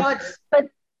unbelievable.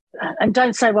 And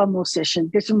don't say one more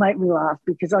session. This will make me laugh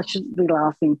because I shouldn't be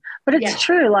laughing. But it's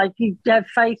true. Like you have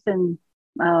faith in.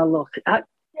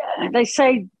 They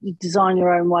say you design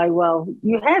your own way. Well,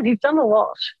 you've done a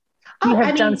lot. You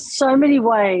have done so many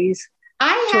ways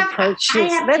to approach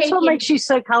this. That's what makes you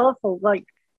so colorful. Like,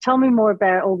 tell me more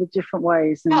about all the different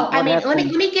ways. Let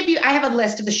me give you, I have a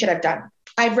list of the shit I've done.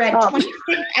 I've read 26,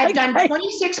 I've done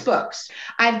 26 books.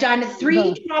 I've done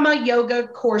 3 trauma yoga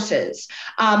courses.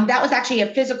 That was actually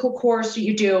a physical course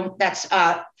you do. That's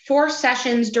 4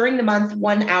 sessions during the month,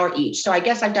 1 hour each. So I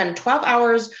guess I've done 12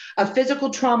 hours of physical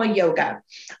trauma yoga.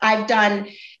 I've done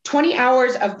 20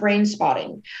 hours of brain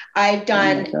spotting. I've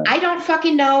done, I don't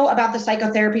fucking know about the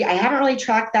psychotherapy. I haven't really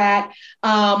tracked that.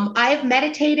 I've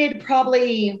meditated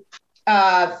probably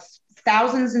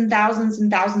thousands and thousands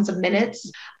and thousands of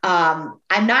minutes. I'm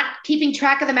not keeping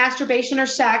track of the masturbation or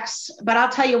sex, but I'll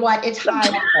tell you what, it's high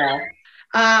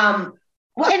level.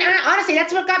 And honestly,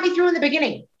 that's what got me through in the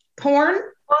beginning. Porn.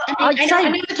 I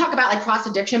don't need to talk about like cross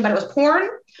addiction, but it was porn,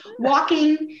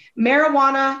 walking,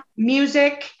 marijuana,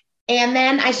 music. And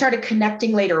then I started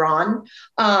connecting later on,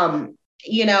 and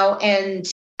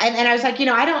and I was like,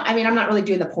 I'm not really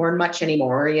doing the porn much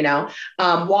anymore,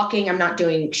 walking, I'm not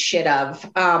doing shit of,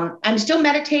 I'm still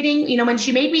meditating.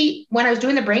 When I was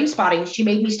doing the brain spotting, she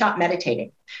made me stop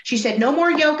meditating. She said, no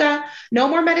more yoga, no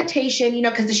more meditation,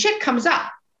 cause the shit comes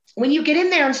up when you get in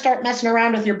there and start messing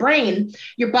around with your brain,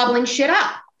 you're bubbling shit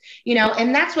up,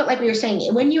 and that's what, like we were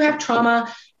saying, when you have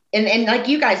trauma and like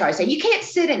you guys always say, you can't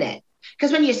sit in it,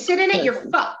 because when you sit in it, you're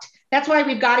fucked. That's why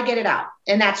we've got to get it out.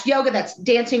 And that's yoga. That's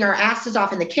dancing our asses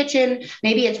off in the kitchen.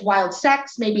 Maybe it's wild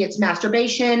sex. Maybe it's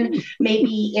masturbation.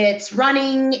 Maybe it's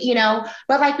running,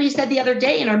 but like we said the other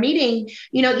day in our meeting,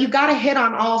 you got to hit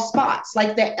on all spots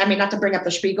like that. I mean, not to bring up the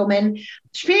Spiegelman,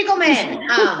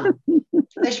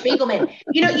 the Spiegelman,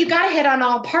 you got to hit on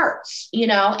all parts,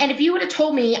 and if you would have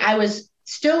told me I was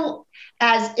still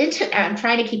I'm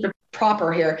trying to keep it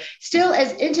proper here, still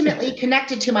as intimately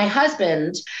connected to my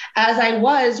husband as I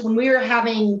was when we were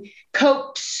having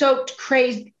coke soaked,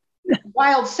 crazed,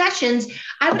 wild sessions,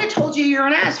 I would have told you you're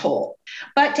an asshole.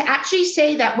 But to actually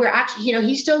say that we're actually,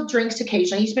 he still drinks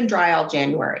occasionally. He's been dry all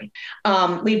January.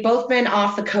 We've both been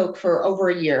off the coke for over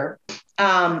a year.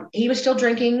 He was still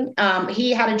drinking.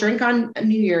 He had a drink on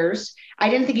New Year's. I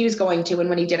didn't think he was going to. And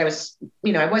when he did, I was,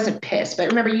 I wasn't pissed. But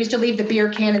remember, he used to leave the beer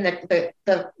can in the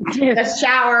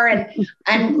shower.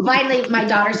 And finally, my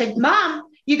daughter said, Mom,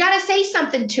 you got to say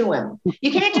something to him.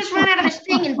 You can't just run out of this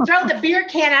thing and throw the beer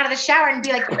can out of the shower and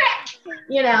be like, crack,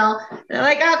 And I'm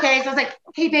like, okay. So I was like,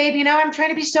 hey, babe, I'm trying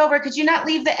to be sober. Could you not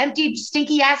leave the empty,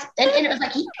 stinky ass? And it was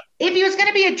like, if he was going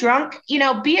to be a drunk,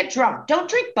 be a drunk. Don't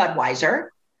drink Budweiser.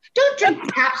 Don't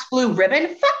drink Pabst Blue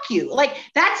Ribbon. Fuck you. Like,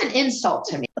 that's an insult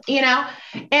to me, And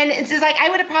it's just like, I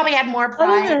would have probably had more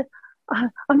pride.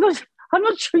 I'm not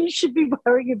sure you should be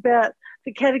worrying about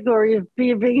the category of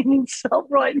beer being an insult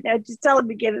right now. Just tell him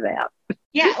to get it out.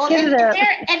 Yeah, well, and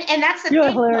that's the You're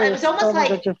thing. Hilarious. It was almost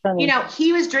God,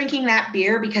 he was drinking that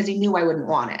beer because he knew I wouldn't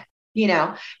want it,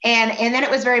 And then it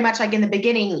was very much like in the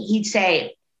beginning, he'd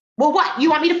say, well, what? You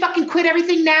want me to fucking quit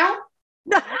everything now?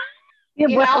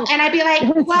 Yeah, and I'd be like,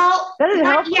 well,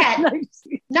 not yet.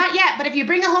 Not yet. But if you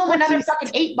bring home another fucking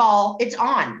 8-ball, it's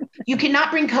on. You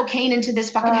cannot bring cocaine into this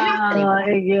fucking house anymore.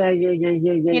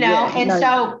 Yeah. And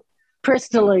so press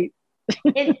delete.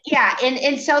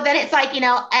 And so then it's like, it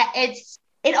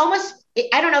almost,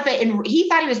 I don't know if he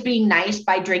thought he was being nice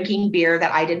by drinking beer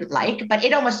that I didn't like, but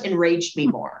it almost enraged me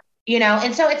more.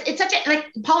 And so it's such a,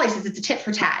 like Polly says, it's a tit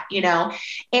for tat,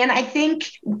 and I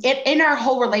think in our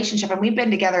whole relationship, and we've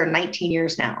been together 19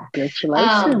 years now.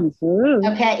 Congratulations.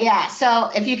 Okay. Yeah. So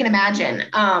if you can imagine,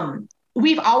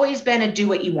 we've always been a do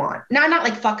what you want. Now, not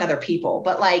like fuck other people,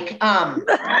 but sorry,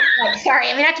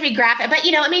 I mean, not to be graphic, but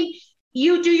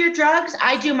you do your drugs.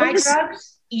 I do my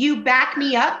drugs. You back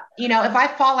me up. If I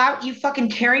fall out, you fucking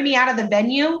carry me out of the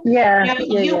venue. Yeah.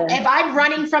 If I'm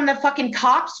running from the fucking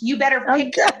cops, you better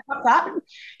pick the fuck up.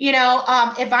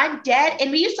 If I'm dead,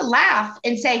 and we used to laugh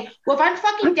and say, well, if I'm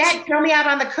fucking dead, throw me out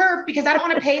on the curb because I don't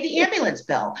want to pay the ambulance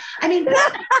bill. I mean,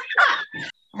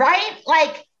 right?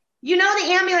 Like, the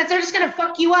ambulance, they're just going to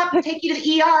fuck you up, take you to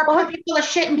the ER, pump you full of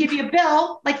shit and give you a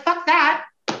bill. Like, fuck that.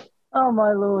 Oh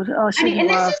my Lord. Oh, I mean, and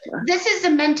this is the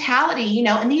mentality,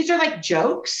 and these are like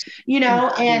jokes,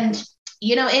 and,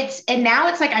 and now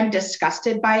it's like, I'm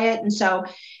disgusted by it. And so,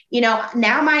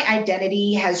 now my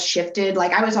identity has shifted.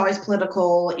 Like I was always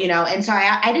political, and so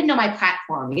I didn't know my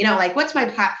platform, like what's my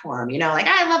platform? Like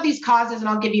I love these causes and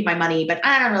I'll give you my money, but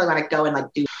I don't really want to go and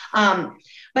like do,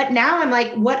 but now I'm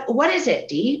like, what is it,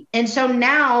 Dee? And so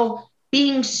now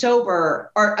being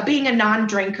sober or being a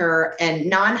non-drinker and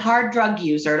non-hard drug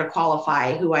user to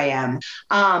qualify who I am,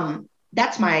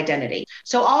 that's my identity.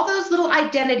 So all those little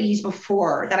identities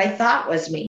before that I thought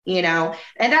was me, and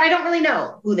that I don't really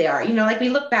know who they are, like we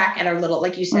look back at our little,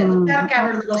 like you said, look back at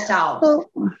our little selves,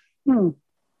 and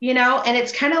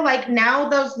it's kind of like now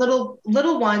those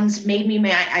little ones made me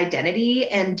my identity.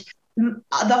 And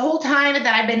the whole time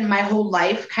that I've been my whole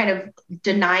life kind of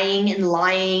denying and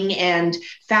lying and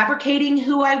fabricating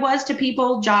who I was to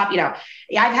people, I've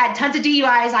had tons of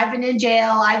DUIs. I've been in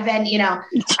jail. I've been,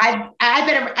 I've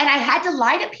been, and I had to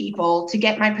lie to people to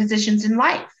get my positions in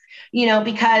life,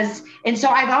 and so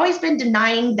I've always been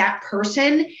denying that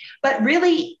person, but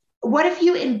really, what if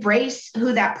you embrace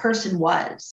who that person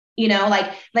was?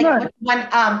 Right. When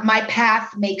my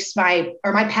past makes my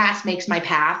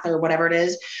path or whatever it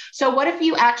is. So what if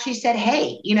you actually said,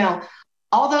 hey,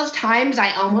 all those times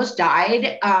I almost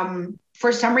died,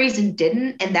 for some reason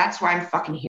didn't. And that's why I'm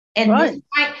fucking here. And right.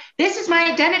 This is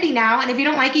my identity now. And if you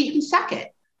don't like it, you can suck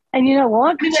it. And you know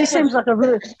what? She seems like I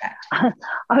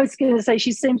was going to say,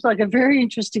 she seems like a very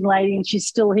interesting lady and she's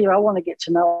still here. I want to get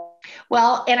to know her.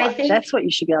 Well, and I think that's what you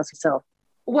should ask yourself.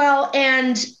 Well,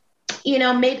 and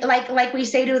maybe like we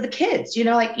say to the kids,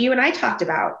 like you and I talked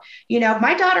about, if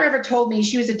my daughter ever told me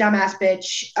she was a dumbass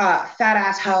bitch, fat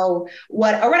ass hoe,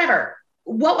 what or whatever,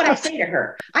 what would I say to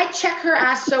her? I'd check her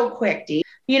ass so quick, D.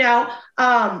 But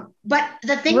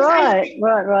the things Right.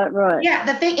 yeah,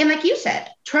 the thing, and like you said,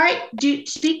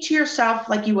 speak to yourself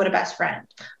like you would a best friend.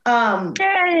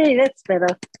 Yay, that's better.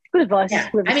 Good advice. Yeah,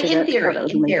 Whoever I mean, said in that. God, theory, that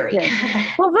was in me. theory.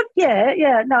 Yeah. Well, look,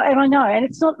 yeah, no, and I know, and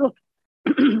it's not look,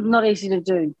 not easy to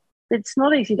do. It's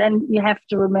not easy, and you have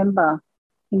to remember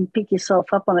and pick yourself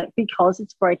up on it because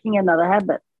it's breaking another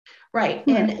habit. Right.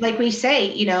 And like we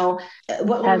say,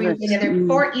 what were we Habits. saying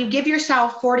there? You give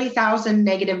yourself 40,000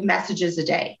 negative messages a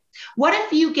day. What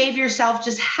if you gave yourself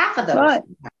just half of those? Right.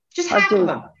 Just half of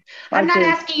them. I'm not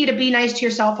asking you to be nice to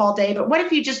yourself all day, but what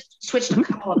if you just switched a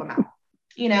couple of them out?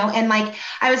 And like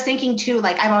I was thinking too,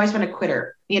 like I've always been a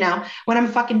quitter, when I'm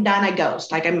fucking done, I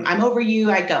ghost. Like I'm over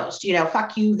you, I ghost,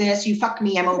 fuck you this, you fuck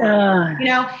me, I'm over,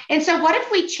 And so what if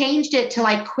we changed it to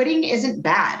like quitting isn't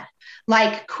bad?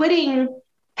 Like quitting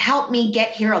helped me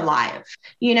get here alive,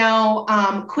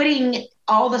 quitting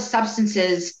all the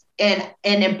substances and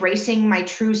embracing my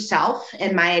true self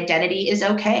and my identity is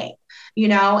okay.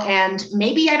 And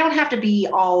maybe I don't have to be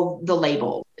all the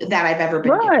labels that I've ever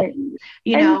been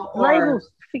given, labels,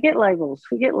 forget labels.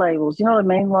 You know what I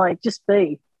mean? Like, just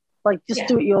be, like, just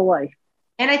do it your way.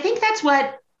 And I think that's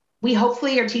what we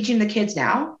hopefully are teaching the kids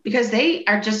now because they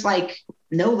are just like,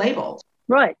 no labels.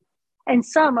 Right. And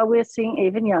some we're seeing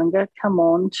even younger come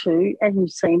on to, and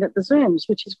you've seen at the Zooms,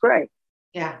 which is great.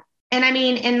 Yeah. And I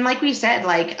mean, and like we said,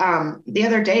 like the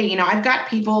other day, I've got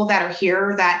people that are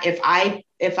here that if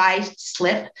I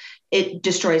slip, it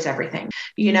destroys everything,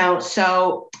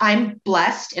 so I'm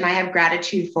blessed and I have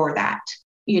gratitude for that,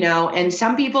 and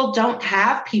some people don't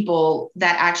have people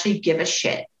that actually give a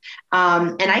shit.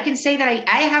 And I can say that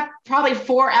I have probably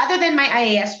 4, other than my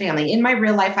IAS family, in my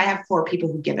real life, I have 4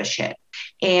 people who give a shit.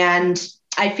 And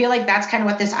I feel like that's kind of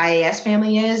what this IAS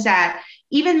family is, that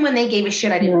even when they gave a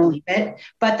shit, I didn't believe it.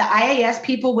 But the IAS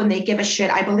people, when they give a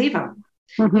shit, I believe them.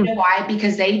 Mm-hmm. You know why?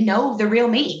 Because they know the real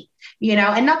me,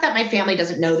 and not that my family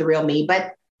doesn't know the real me,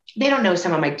 but they don't know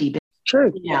some of my deepest.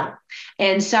 True.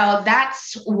 And so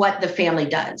that's what the family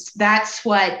does. That's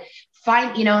what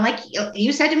like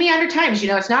you said to me 100 times,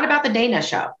 it's not about the Dana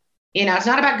show. It's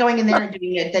not about going in there and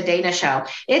doing the Dana show.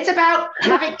 It's about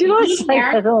having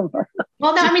there.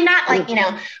 Well, no, I mean, not like,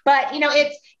 but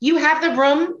it's, you have the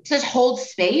room to hold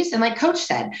space. And like Coach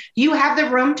said, you have the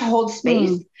room to hold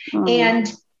space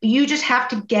and you just have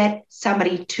to get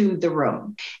somebody to the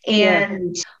room.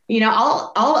 And,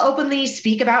 I'll openly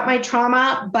speak about my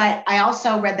trauma, but I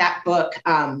also read that book,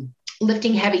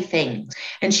 Lifting Heavy Things.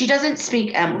 And she doesn't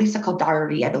speak, Lisa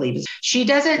Kaldarvi, I believe. She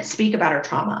doesn't speak about her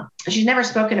trauma. She's never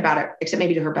spoken about it, except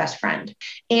maybe to her best friend.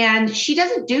 And she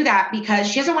doesn't do that because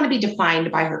she doesn't want to be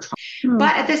defined by her trauma.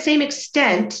 But at the same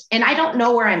extent, and I don't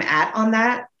know where I'm at on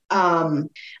that.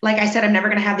 Like I said, I'm never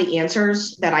going to have the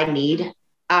answers that I need. And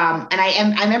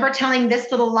I remember telling this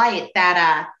little light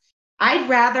that I'd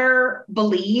rather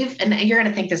believe, and you're going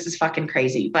to think this is fucking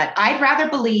crazy, but I'd rather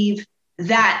believe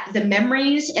that the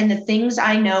memories and the things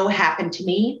I know happened to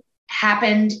me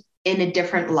happened in a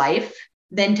different life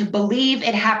than to believe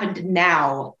it happened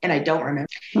now and I don't remember.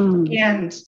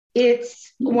 And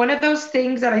it's one of those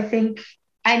things that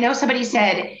I know somebody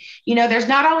said, there's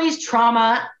not always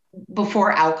trauma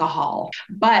before alcohol,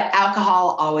 but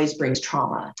alcohol always brings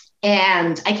trauma.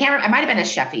 And I might have been a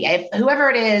Sheffy,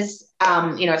 whoever it is,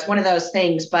 it's one of those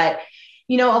things, but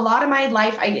a lot of my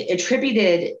life I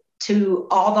attributed to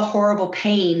all the horrible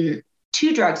pain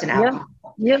to drugs and alcohol.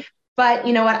 Yep. But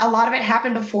you know what? A lot of it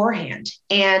happened beforehand.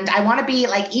 And I want to be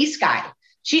like East Guy.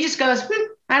 She just goes,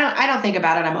 I don't think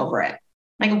about it. I'm over it.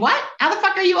 I'm like, what? How the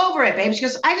fuck are you over it, babe? She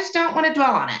goes, I just don't want to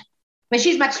dwell on it. But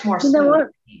she's much more smooth.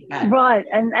 Right.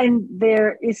 And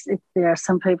there are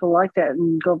some people like that,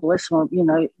 and God bless them,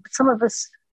 some of us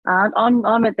aren't.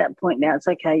 I'm at that point now. It's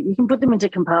okay. You can put them into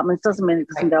compartments. Doesn't mean it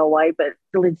doesn't go away, but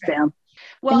the lid's down.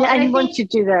 Well, and once you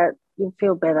do that, you'll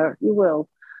feel better. You will.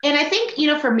 And I think,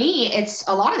 for me, it's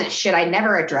a lot of this shit I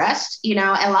never addressed, a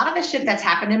lot of the shit that's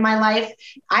happened in my life.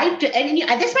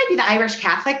 This might be the Irish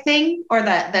Catholic thing or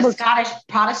the Scottish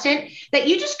Protestant, that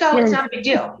you just go, it's not a big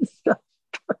deal.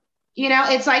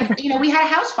 It's like, we had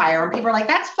a house fire and people are like,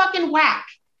 that's fucking whack.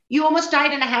 You almost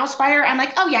died in a house fire. I'm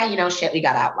like, oh yeah, shit, we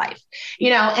got out life,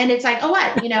 and it's like, oh,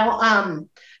 what,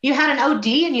 you had an OD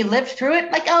and you lived through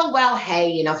it. Like, oh, well,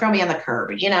 hey, throw me on the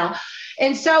curb,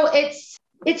 And so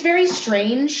it's very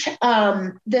strange,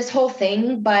 this whole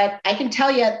thing, but I can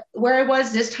tell you where I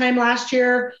was this time last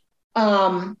year.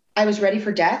 I was ready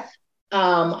for death.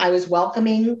 I was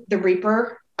welcoming the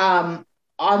Reaper on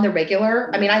the regular.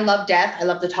 I mean, I love death. I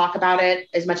love to talk about it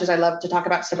as much as I love to talk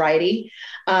about sobriety.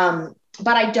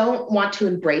 But I don't want to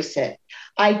embrace it.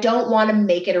 I don't want to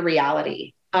make it a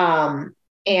reality. And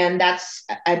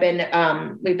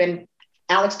we've been,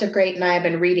 Alex DeGreat and I have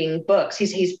been reading books.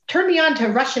 He's turned me on to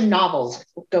Russian novels.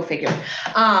 Go figure. So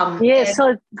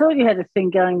I thought you had a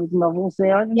thing going with novels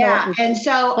there. I didn't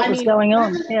know what was going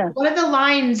on. One of the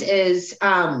lines is,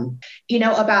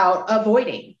 about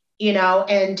avoiding,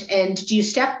 and do you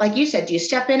step, like you said, do you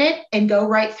step in it and go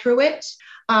right through it?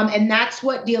 And that's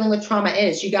what dealing with trauma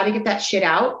is. You got to get that shit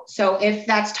out. So if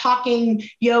that's talking,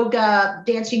 yoga,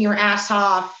 dancing your ass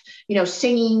off,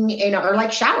 singing, or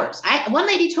like showers. One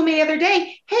lady told me the other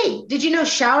day, hey, did you know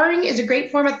showering is a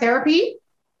great form of therapy?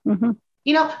 Mm-hmm.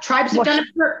 Tribes have done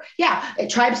it.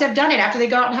 Tribes have done it after they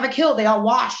go out and have a kill. They all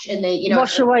wash and they,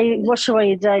 wash away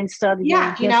your day and start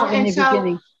again. Yeah, and so,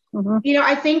 beginning. Mm-hmm.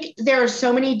 I think there are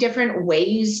so many different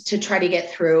ways to try to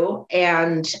get through,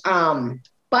 and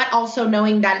but also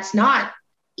knowing that it's not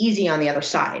easy on the other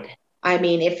side. I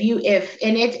mean,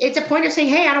 it's a point of saying,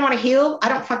 hey, I don't want to heal. I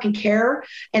don't fucking care.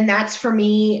 And that's for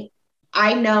me.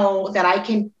 I know that I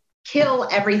can kill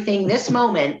everything this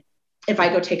moment if I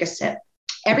go take a sip.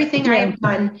 Everything I have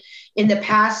done in the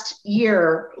past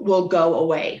year will go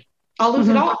away. I'll lose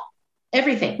it all.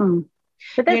 Everything. Mm-hmm.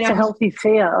 But that's a healthy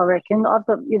fear, I reckon. I've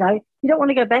got, you don't want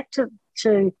to go back to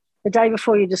the day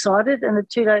before you decided and the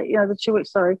 2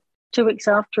 weeks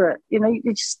after it.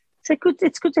 It's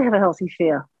good to have a healthy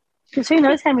fear. Because who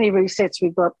knows how many resets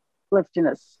we've got left in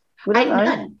us. We don't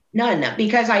know. None,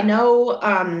 because I know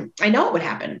it would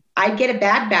happen. I'd get a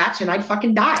bad batch and I'd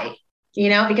fucking die,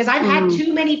 because I've had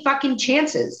too many fucking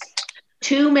chances.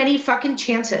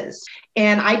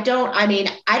 And I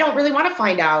don't really want to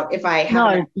find out if I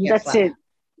have. No, that's it.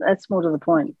 That's more to the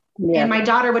point. Yeah. And my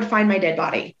daughter would find my dead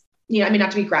body.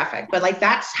 Not to be graphic, but like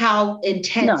that's how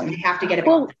intense I have to get it.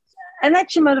 Well, and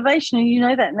that's your motivation, and you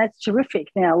know that, and that's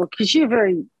terrific now because you're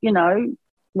very, she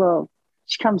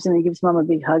comes in and gives mum a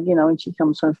big hug, and she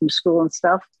comes home from school and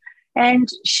stuff. And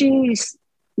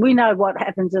we know what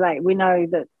happens at 8. We know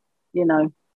that,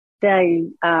 they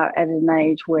are at an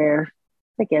age where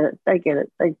they get it. They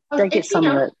get some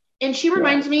of it. And she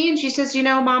reminds me and she says,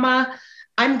 Mama,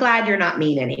 I'm glad you're not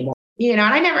mean anymore. And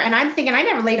I'm thinking I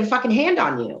never laid a fucking hand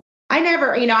on you. I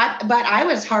never, but I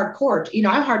was hardcore,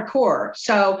 I'm hardcore.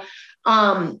 So,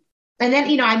 and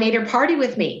then, I made her party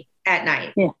with me at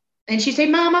night. Yeah. And she said,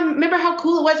 Mama, remember how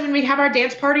cool it was when we'd have our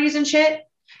dance parties and shit?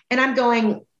 And I'm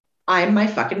going, I'm my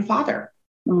fucking father.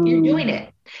 You're doing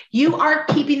it. You are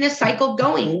keeping this cycle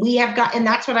going. We have got, and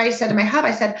that's what I said to my hub.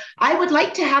 I said, I would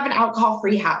like to have an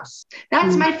alcohol-free house.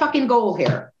 That's my fucking goal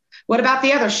here. What about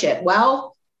the other shit?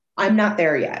 Well, I'm not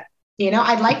there yet.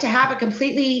 I'd like to have a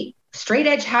completely straight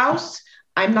edge house.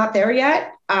 I'm not there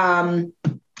yet.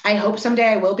 I hope someday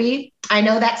I will be. I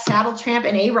know that Saddle Tramp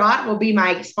and A-Rod will be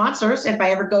my sponsors if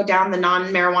I ever go down the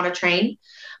non-marijuana train.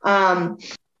 But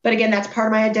again, that's part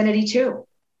of my identity too.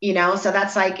 So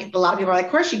that's like, a lot of people are like,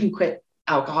 of course you can quit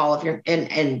alcohol if you're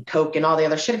and Coke and all the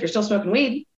other shit if you're still smoking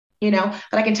weed, but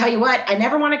I can tell you what, I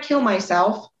never want to kill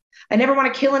myself. I never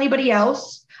want to kill anybody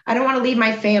else. I don't want to leave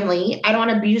my family. I don't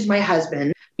want to abuse my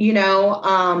husband.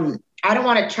 I don't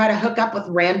want to try to hook up with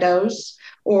randos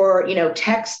or,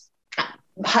 text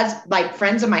like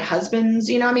friends of my husband's,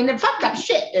 fuck that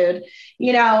shit, dude.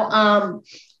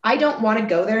 I don't want to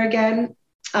go there again.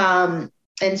 And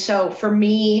so for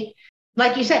me,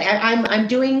 like you said, I'm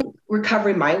doing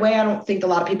recovery my way. I don't think a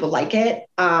lot of people like it.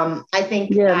 I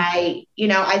think I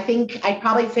think I'd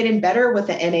probably fit in better with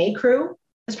the NA crew.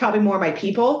 It's probably more my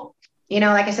people.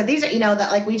 Like I said, these are,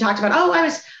 that like we talked about, oh, I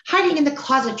was hiding in the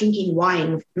closet drinking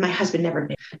wine. My husband never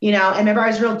knew, and remember I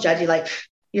was real judgy, like,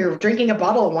 you're drinking a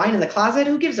bottle of wine in the closet.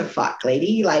 Who gives a fuck,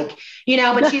 lady? Like, but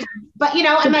I'm like,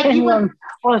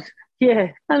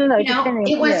 yeah, I don't know.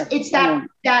 It's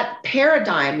that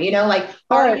paradigm, like,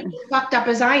 are you fucked up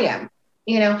as I am?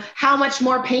 How much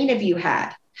more pain have you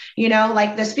had?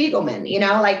 Like the Spiegelman,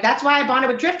 like that's why I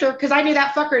bonded with Drifter, because I knew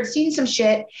that fucker had seen some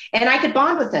shit and I could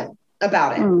bond with him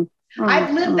about it.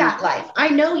 I've lived that life. I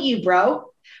know you,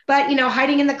 bro. But,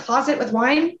 hiding in the closet with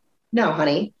wine? No,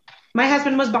 honey. My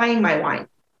husband was buying my wine.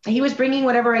 He was bringing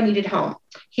whatever I needed home.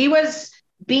 He was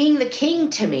being the king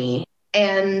to me.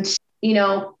 And,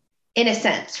 in a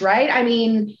sense, right? I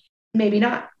mean, maybe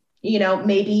not,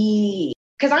 maybe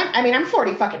because I'm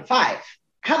 40 fucking 5.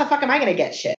 How the fuck am I going to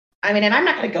get shit? And I'm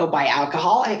not going to go buy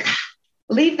alcohol.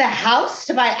 Leave the house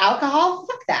to buy alcohol?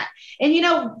 Fuck that.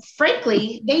 And,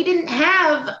 frankly, they didn't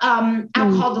have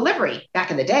alcohol delivery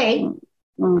back in the day.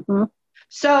 Mm-hmm.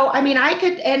 So, I mean, I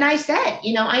could, and I said,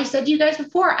 I said to you guys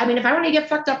before, I mean, if I want to get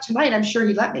fucked up tonight, I'm sure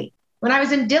he'd let me. When I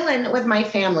was in Dillon with my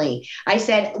family, I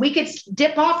said, we could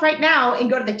dip off right now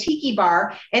and go to the tiki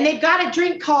bar. And they've got a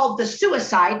drink called the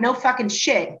Suicide, no fucking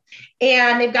shit.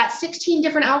 And they've got 16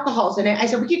 different alcohols in it. I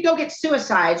said, we could go get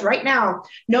Suicides right now.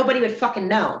 Nobody would fucking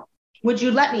know. Would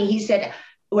you let me? He said,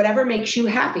 whatever makes you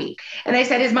happy. And I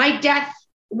said, is my death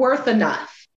worth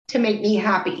enough to make me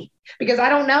happy? Because I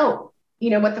don't know,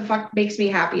 what the fuck makes me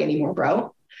happy anymore,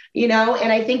 bro. And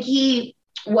I think he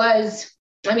was,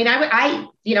 I mean,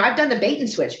 I've done the bait and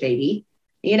switch, baby.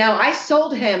 I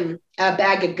sold him a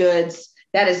bag of goods.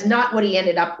 That is not what he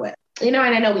ended up with. And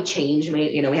I know we change,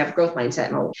 we have a growth mindset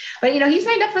and all, but he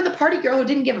signed up for the party girl who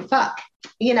didn't give a fuck,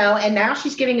 and now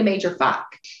she's giving a major fuck,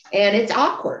 and it's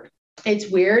awkward. It's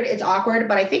weird. It's awkward,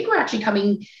 but I think we're actually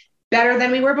coming better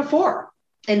than we were before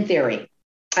in theory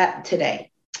today,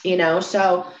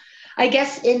 so I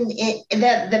guess in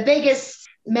the biggest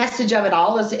message of it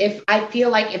all is if I feel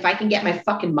like if I can get my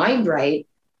fucking mind right,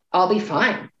 I'll be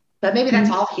fine. But maybe that's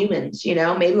all humans,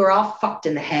 maybe we're all fucked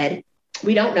in the head.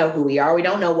 We don't know who we are. We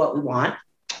don't know what we want,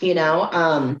 we've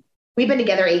been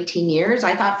together 18 years.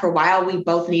 I thought for a while we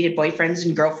both needed boyfriends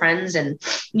and girlfriends and,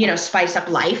 spice up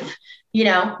life,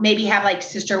 maybe have like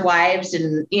sister wives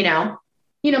and,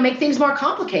 make things more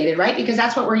complicated, right? Because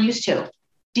that's what we're used to,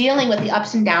 dealing with the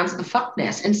ups and downs of the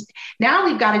fuckness. And now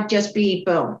we've got to just be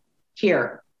boom,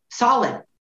 here, solid.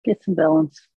 Get some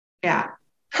balance. Yeah.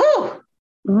 Whew.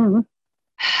 Mm-hmm.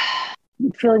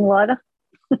 You feeling lighter?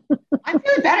 I'm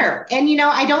feeling better. And,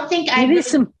 I don't think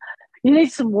you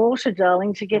need some water,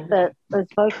 darling, to get those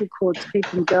vocal cords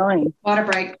keeping going. Water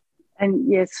break.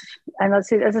 And yes, and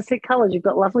as I said, colours. You've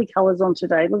got lovely colours on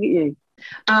today. Look at you.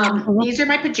 These are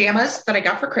my pajamas that I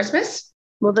got for Christmas.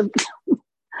 Well, that's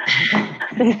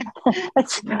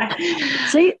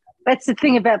the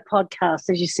thing about podcasts,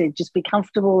 as you said, just be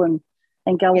comfortable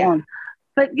and go on.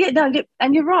 But yeah, no,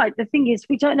 and you're right. The thing is,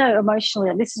 we don't know emotionally.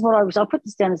 And this is what I put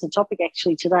this down as a topic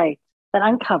actually today, that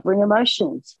uncovering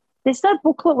emotions. There's no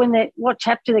booklet what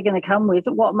chapter they're going to come with,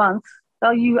 what month.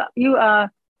 Oh, you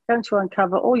are going to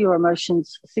uncover all your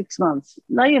emotions 6 months.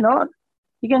 No, you're not.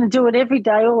 You're going to do it every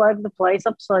day, all over the place,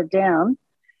 upside down.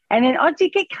 And then I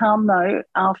did get calm though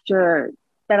after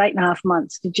about 8.5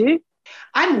 months. Did you?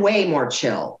 I'm way more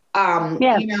chill. I'm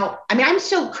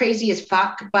still crazy as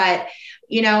fuck, but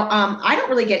I don't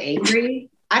really get angry.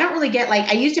 I don't really get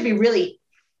I used to be really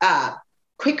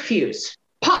quick fuse,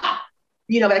 pop,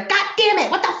 like, God damn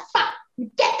it, what the fuck?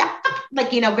 Get the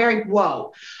fuck, very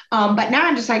whoa. But now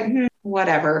I'm just like,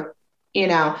 whatever,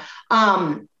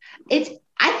 I think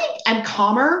I'm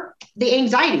calmer. The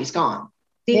anxiety's gone.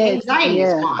 Anxiety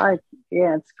is gone.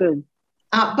 It's good.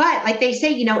 But like they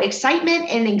say, excitement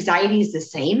and anxiety is the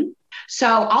same. So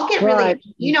I'll get really,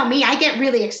 me, I get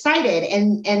really excited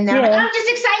and I'm like, I'm just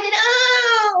excited.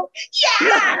 Oh,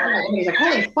 yeah. And he's like,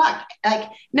 holy fuck. Like,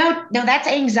 no, that's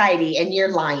anxiety and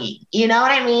you're lying. You know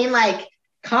what I mean? Like,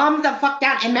 calm the fuck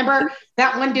down. And remember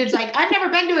that one dude's like, I've never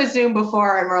been to a Zoom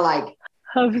before. And we're like,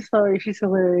 I'm sorry. She's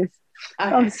hilarious.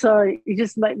 Okay. I'm sorry. You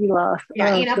just make me laugh.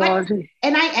 Yeah,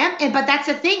 but that's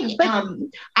the thing.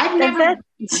 I've never,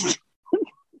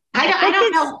 I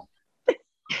don't know.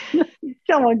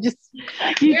 Come on, just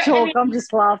talk. I'm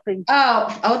just laughing.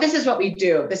 Oh, this is what we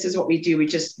do. We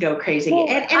just go crazy. Well,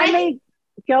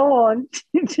 go on.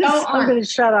 I'm going to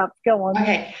shut up. Go on.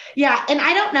 Okay. Yeah. And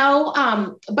I don't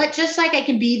know. But just like I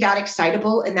can be that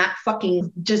excitable and that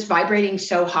fucking just vibrating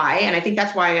so high. And I think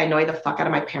that's why I annoy the fuck out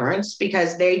of my parents,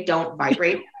 because they don't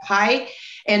vibrate high.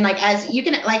 And as you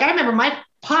can, I remember my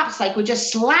pops would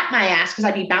just slap my ass because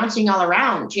I'd be bouncing all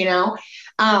around,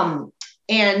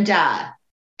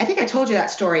 I think I told you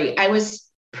that story. I was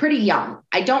pretty young.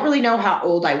 I don't really know how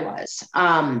old I was.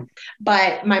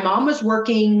 But my mom was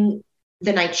working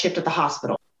the night shift at the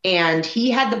hospital and he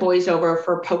had the boys over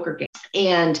for a poker game.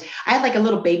 And I had a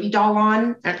little baby doll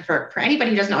on. For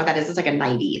anybody who doesn't know what that is, it's like a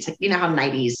 90. It's how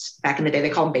 90s back in the day, they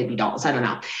call them baby dolls. I don't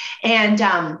know. And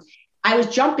I was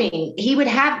jumping. He would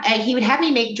have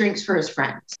me make drinks for his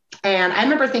friends. And I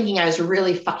remember thinking I was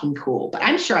really fucking cool, but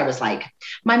I'm sure I was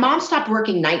my mom stopped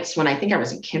working nights when I think I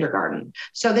was in kindergarten.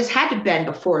 So this had to have been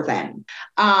before then.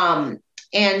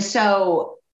 And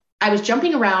so I was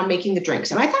jumping around making the drinks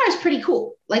and I thought I was pretty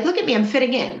cool. Look at me, I'm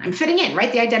fitting in,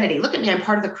 right? The identity. Look at me, I'm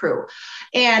part of the crew.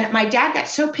 And my dad got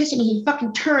so pissed at me, he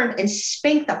fucking turned and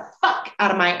spanked the fuck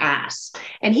out of my ass.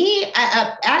 And he,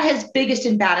 at his biggest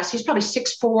and baddest, he's probably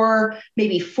 6'4",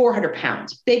 maybe 400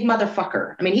 pounds, big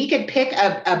motherfucker. I mean, he could pick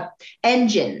an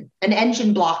engine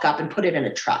block up and put it in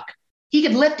a truck. He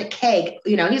could lift a keg,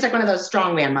 he's like one of those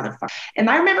strongman motherfuckers. And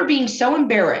I remember being so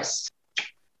embarrassed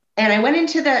And I went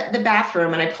into the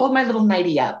bathroom and I pulled my little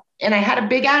nightie up and I had a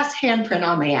big ass handprint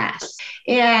on my ass.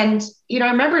 And, I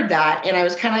remembered that. And I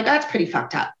was kind of like, that's pretty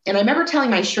fucked up. And I remember telling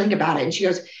my shrink about it. And she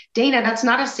goes, Dana, that's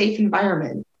not a safe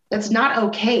environment. That's not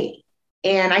okay.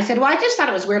 And I said, well, I just thought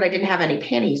it was weird. I didn't have any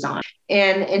panties on.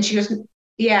 And she goes,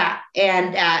 yeah.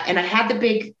 And I had the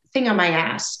big thing on my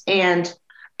ass. And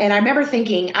I remember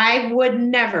thinking, I would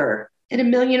never in a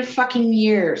million fucking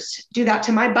years do that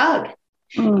to my bug.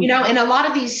 And a lot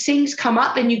of these things come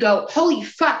up and you go, holy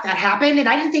fuck, that happened. And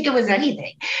I didn't think it was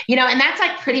anything, and that's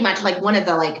like pretty much like one of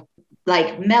the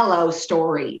like mellow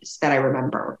stories that I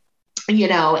remember,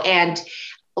 and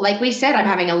like we said, I'm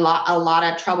having a lot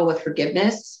of trouble with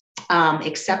forgiveness,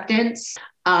 acceptance,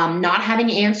 not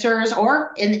having answers,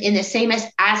 or in the same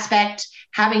aspect,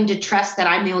 having to trust that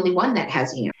I'm the only one that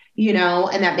has answers,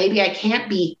 and that maybe I can't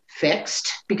be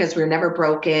fixed because we're never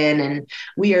broken and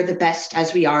we are the best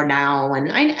as we are now. And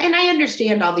I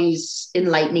understand all these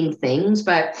enlightening things,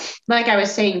 but like I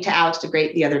was saying to Alex the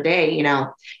Great the other day,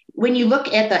 when you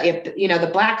look at the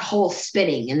black hole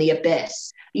spinning in the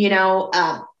abyss,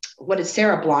 what did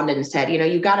Sarah Blondin said,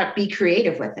 you got to be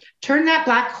creative with it. Turn that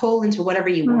black hole into whatever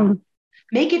you want.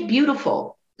 Make it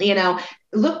beautiful.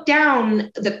 Look down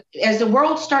as the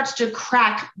world starts to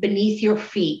crack beneath your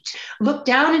feet. Look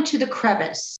down into the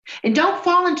crevice and don't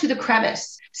fall into the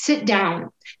crevice. Sit down.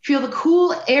 Feel the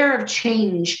cool air of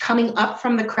change coming up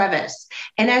from the crevice.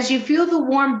 And as you feel the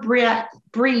warm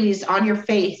breeze on your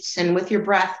face and with your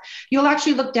breath, you'll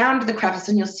actually look down to the crevice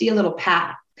and you'll see a little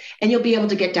path. And you'll be able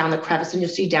to get down the crevice and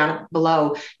you'll see down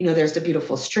below, there's the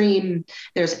beautiful stream,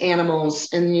 there's animals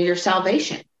and your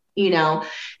salvation,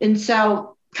 And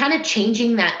so kind of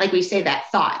changing that, like we say, that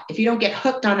thought. If you don't get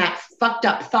hooked on that fucked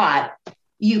up thought,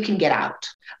 you can get out.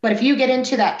 But if you get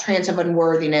into that trance of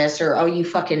unworthiness or, oh, you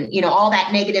fucking, all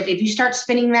that negative, if you start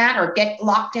spinning that or get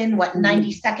locked in,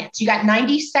 90 seconds, you got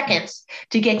 90 seconds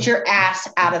to get your ass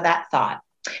out of that thought.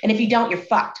 And if you don't, you're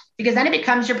fucked, because then it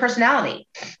becomes your personality.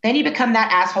 Then you become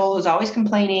that asshole who's always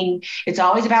complaining. It's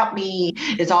always about me.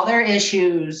 It's all their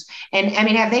issues. And I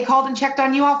mean, have they called and checked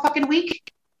on you all fucking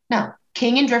week? No.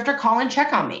 King and Drifter call and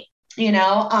check on me, and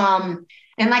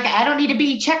like, I don't need to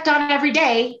be checked on every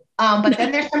day. But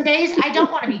then there's some days I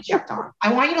don't want to be checked on.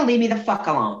 I want you to leave me the fuck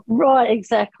alone. Right.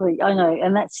 Exactly. I know.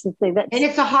 And that's the thing. And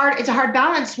it's a hard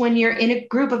balance when you're in a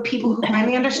group of people who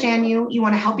finally understand you. You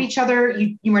want to help each other.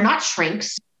 You are not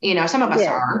shrinks. Some of us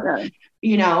are,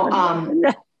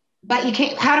 but you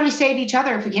can't, how do we save each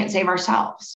other if we can't save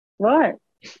ourselves? Right.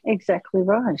 Exactly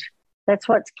right. That's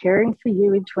what's caring for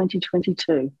you in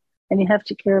 2022. And you have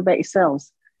to care about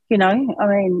yourselves. I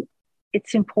mean,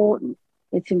 it's important.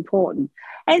 It's important.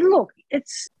 And look,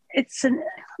 it's a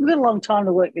long time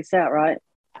to work this out, right?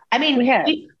 I mean,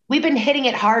 we've been hitting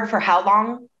it hard for how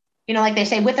long? Like they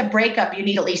say, with a breakup, you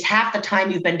need at least half the time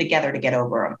you've been together to get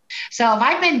over them. So if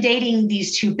I've been dating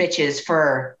these two bitches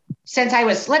since I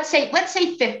was, let's say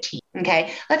 15,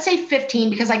 okay? Let's say 15,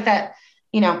 because like that,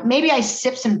 maybe I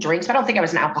sipped some drinks, but I don't think I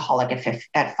was an alcoholic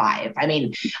at 5. I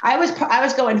mean, I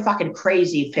was going fucking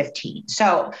crazy 15.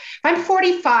 So if I'm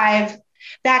 45,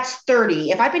 that's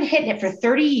 30. If I've been hitting it for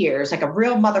 30 years, like a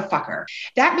real motherfucker,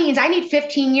 that means I need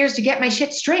 15 years to get my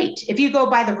shit straight. If you go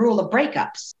by the rule of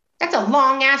breakups, that's a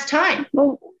long ass time.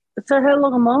 Well, so how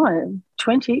long am I?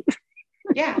 20.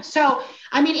 Yeah. So,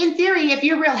 I mean, in theory, if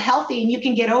you're real healthy and you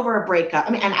can get over a breakup,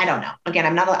 I mean, and I don't know, again,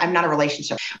 I'm not a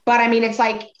relationship, but I mean, it's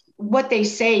like what they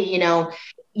say, you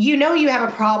have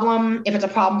a problem if it's a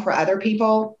problem for other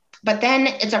people, but then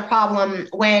it's a problem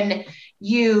when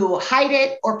you hide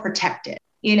it or protect it,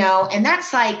 and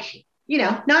that's like,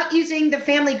 not using the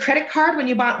family credit card when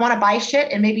you want to buy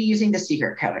shit and maybe using the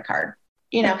secret credit card.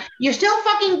 You're still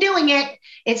fucking doing it.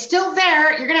 It's still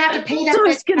there. You're going to have to pay that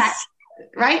bitch back,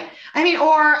 right? I mean,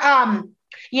 or,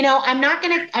 I'm not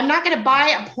going to buy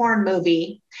a porn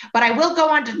movie, but I will go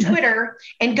onto Twitter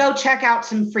and go check out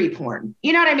some free porn.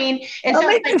 You know what I mean? And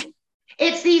so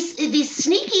it's these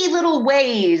sneaky little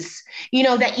ways,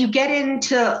 that you get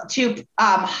into to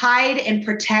hide and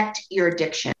protect your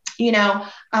addiction,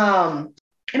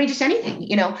 I mean, just anything,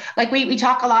 like we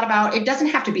talk a lot about, it doesn't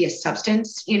have to be a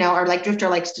substance, or like Drifter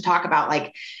likes to talk about,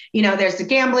 like, there's the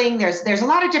gambling, there's a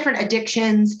lot of different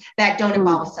addictions that don't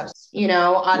involve a substance, the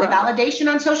validation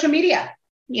on social media,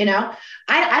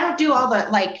 I don't do all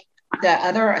the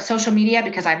other social media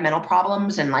because I have mental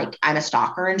problems and like I'm a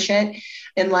stalker and shit.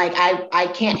 And like, I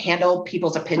can't handle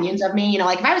people's opinions of me.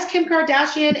 Like if I was Kim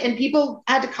Kardashian and people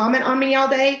had to comment on me all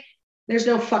day, There's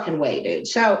no fucking way, dude.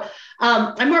 So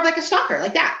I'm more of like a stalker,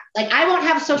 like that. Like I won't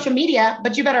have social media,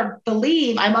 but you better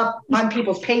believe I'm up on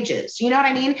people's pages. You know what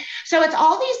I mean? So it's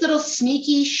all these little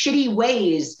sneaky, shitty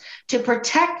ways to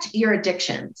protect your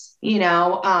addictions, you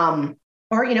know.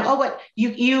 Or oh, what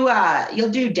you'll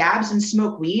do dabs and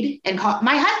smoke weed and call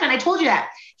my husband. I told you that.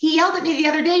 He yelled at me the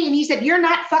other day and he said, "You're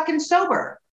not fucking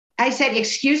sober." I said,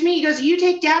 "Excuse me?" He goes, "You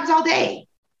take dabs all day.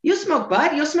 You smoke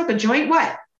bud. You'll smoke a joint.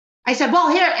 What?" I said,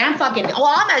 "Well, here, I'm fucking, well,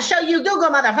 I'm going to show you Google,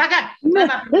 motherfucker." I'm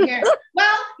up here.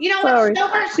 Well, you know what?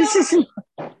 Sober. This isn't,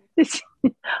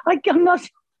 I'm not,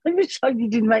 I wish you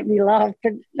didn't make me laugh,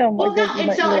 but oh my God.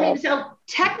 And so, I mean, so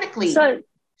technically,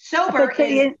 sober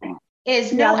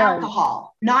is no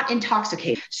alcohol, not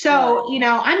intoxicated. So,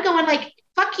 I'm going like,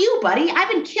 fuck you, buddy. I've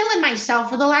been killing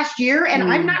myself for the last year and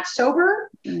I'm not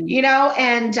sober,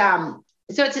 and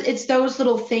so it's those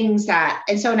little things that,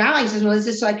 and so now he says, "Well, is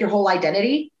this like your whole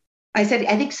identity?" I said,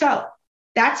 "I think so.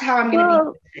 That's how I'm going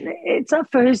to be." It's up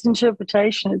for his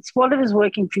interpretation. It's whatever's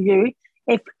working for you.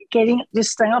 If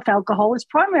just staying off alcohol is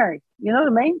primary, you know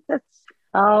what I mean?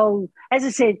 As I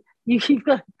said,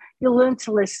 you'll learn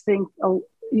to less think.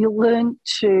 You'll learn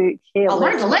to care less. I'll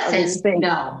learn to listen.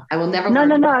 No, I will never.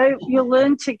 No. You'll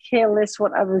learn to care less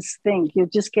what others think. You'll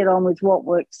just get on with what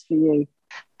works for you.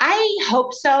 I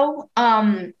hope so.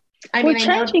 We're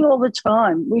changing all the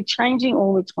time. We're changing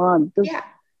all the time. Yeah.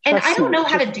 And I don't know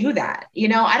how to do that.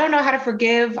 I don't know how to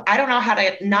forgive. I don't know how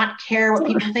to not care what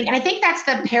people think. And I think that's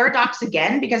the paradox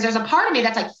again, because there's a part of me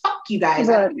that's like, fuck you guys.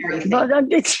 But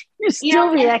you're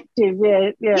still reactive. Yeah.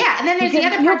 Yeah. And then there's the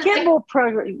other part. You'll get more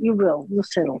progress. You will. You'll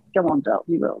settle. Come on, Dale.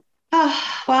 You will.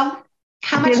 Oh, well,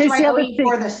 how much do I owe you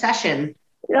for the session?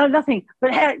 No, nothing.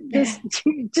 But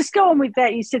just go on with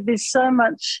that. You said there's so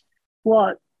much.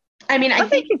 What? I mean, I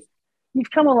think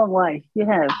you've come a long way. You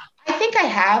have. I think I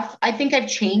have. I think I've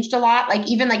changed a lot. Like,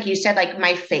 even like you said, like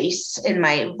my face and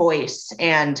my voice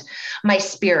and my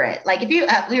spirit. Like, if you,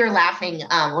 we were laughing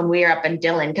when we were up in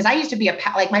Dillon, because I used to be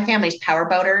like my family's power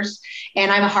boaters,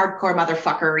 and I'm a hardcore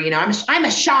motherfucker. I'm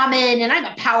a shaman and I'm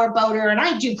a power boater and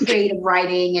I do creative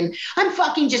writing and I'm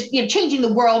fucking just changing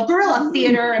the world, guerrilla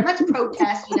theater, and let's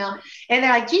protest. And they're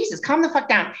like, Jesus, calm the fuck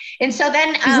down. And so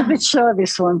then she's a bit shy,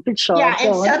 this one, bit shy. Yeah,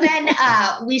 and so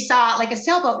then we saw like a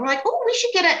sailboat. And we're like, oh,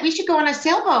 we should go on a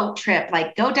sailboat trip,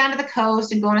 like go down to the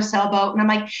coast and go on a sailboat. And I'm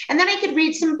like, and then I could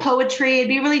read some poetry. It'd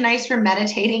be really nice for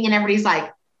meditating. And everybody's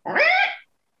like,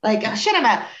 oh, shit, I'm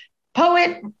a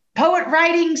poet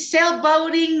writing,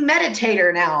 sailboating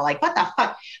meditator now. Like, what the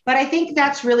fuck? But I think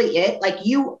that's really it. Like,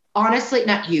 you honestly,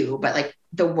 not you, but like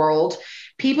the world,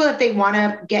 people, if they want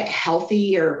to get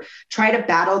healthy or try to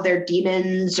battle their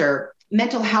demons or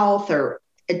mental health or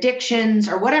addictions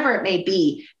or whatever it may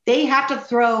be, they have to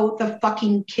throw the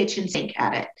fucking kitchen sink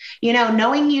at it.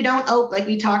 Knowing you don't owe, like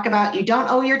we talk about, you don't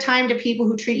owe your time to people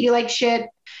who treat you like shit.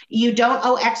 You don't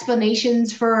owe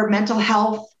explanations for mental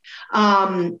health.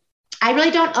 I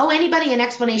really don't owe anybody an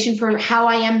explanation for how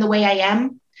I am the way I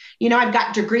am. I've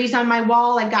got degrees on my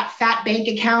wall. I've got fat bank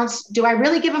accounts. Do I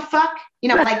really give a fuck?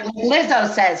 Like Lizzo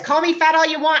says, call me fat all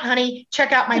you want, honey.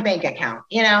 Check out my bank account,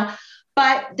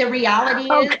 But the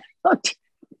reality is,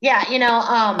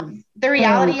 the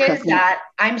reality is that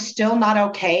I'm still not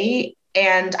okay.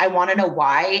 And I want to know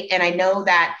why. And I know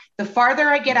that the farther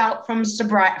I get out from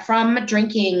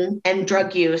drinking and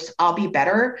drug use, I'll be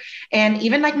better. And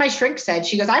even like my shrink said,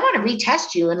 she goes, I want to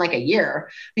retest you in like a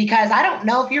year, because I don't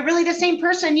know if you're really the same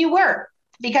person you were,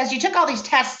 because you took all these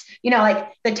tests,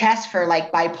 like the test for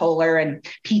like bipolar and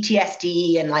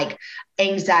PTSD and like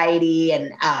anxiety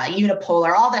and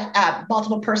unipolar, all the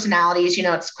multiple personalities.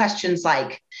 It's questions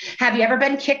like, have you ever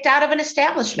been kicked out of an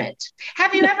establishment?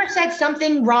 Have you ever said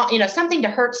something wrong, something to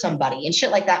hurt somebody and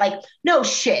shit like that? Like, no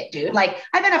shit, dude. Like,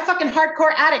 I've been a fucking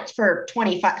hardcore addict for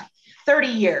 30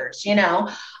 years,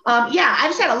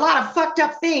 I've said a lot of fucked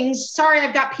up things. Sorry,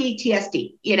 I've got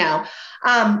PTSD,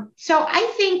 So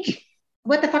I think,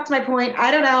 what the fuck's my point?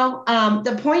 I don't know.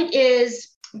 The point is,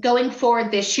 going forward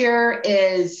this year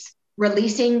is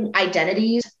releasing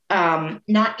identities,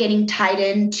 not getting tied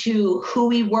into who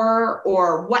we were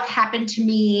or what happened to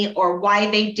me or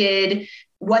why they did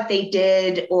what they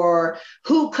did or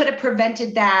who could have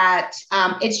prevented that.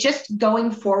 It's just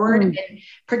going forward and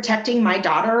protecting my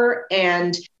daughter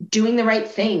and doing the right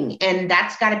thing. And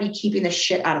that's got to be keeping the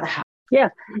shit out of the house. Yeah.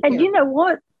 And you know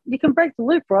what? You can break the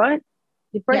loop, right?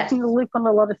 You're breaking the loop on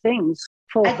a lot of things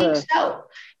for her. I think so.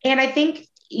 And I think,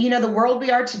 the world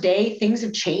we are today, things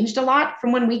have changed a lot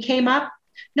from when we came up.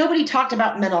 Nobody talked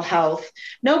about mental health.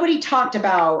 Nobody talked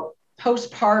about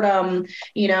postpartum,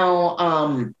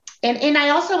 and I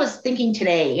also was thinking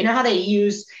today, how they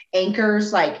use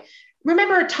anchors like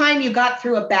remember a time you got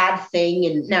through a bad thing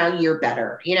and now you're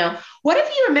better. What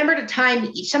if you remembered a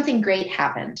time something great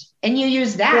happened and you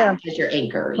use that as your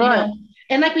anchor, right.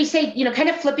 And like we say, kind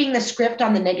of flipping the script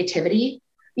on the negativity,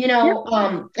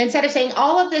 Yep. instead of saying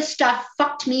all of this stuff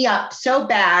fucked me up so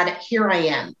bad, here I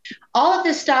am. All of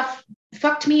this stuff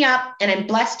fucked me up and I'm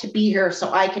blessed to be here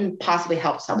so I can possibly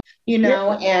help someone,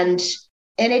 Yep. and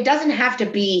it doesn't have to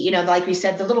be, like we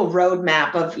said, the little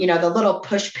roadmap of, the little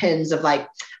push pins of like,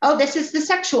 oh, this is the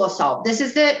sexual assault. This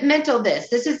is the mental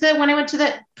this is the when I went to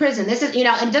the prison. This is,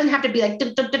 and it doesn't have to be like,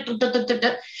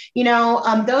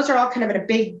 those are all kind of in a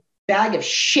big bag of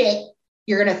shit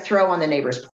you're going to throw on the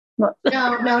neighbor's porch.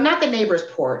 No, not the neighbor's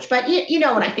porch, but you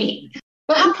know what I mean.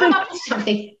 Well, I'll come up with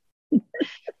something.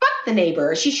 Fuck the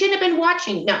neighbor. She shouldn't have been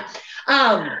watching. No.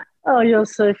 Oh, you're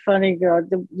so funny,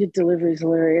 God. Your delivery is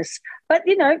hilarious. But,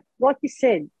 like you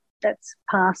said, that's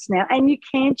past now. And you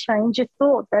can change your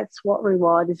thought. That's what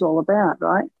Rewired is all about,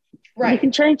 right? Right. You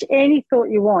can change any thought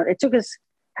you want. It took us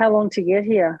how long to get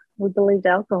here? We believed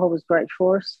alcohol was great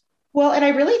for us. Well, and I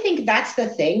really think that's the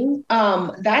thing.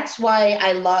 That's why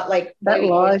I love, like, that we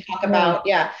always talk about,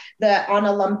 the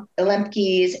Anna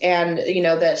Lembke's and,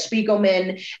 the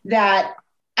Spiegelman, that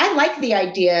I like the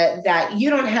idea that you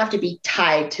don't have to be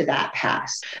tied to that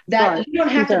past, that you don't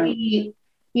have to be,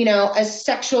 a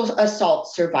sexual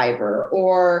assault survivor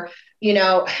or,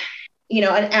 an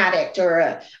addict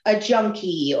or a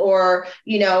junkie or,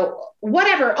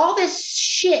 whatever, all this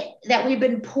shit that we've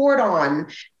been poured on.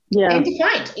 Yeah. And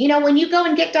defined, when you go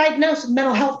and get diagnosed with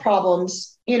mental health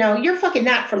problems, you're fucking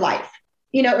that for life,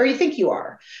 or you think you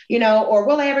are, or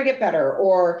will I ever get better?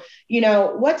 Or,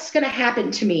 what's going to happen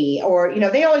to me? Or,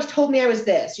 they always told me I was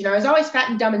this, I was always fat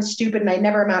and dumb and stupid and I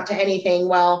never amount to anything.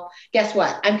 Well, guess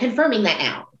what? I'm confirming that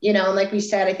now, and like we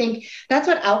said, I think that's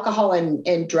what alcohol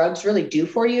and drugs really do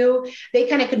for you. They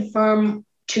kind of confirm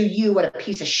to you what a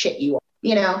piece of shit you are,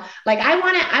 like I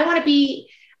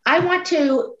want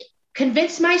to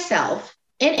convince myself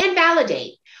and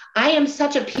validate I am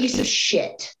such a piece of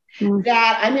shit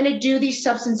that I'm going to do these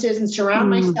substances and surround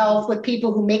myself with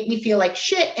people who make me feel like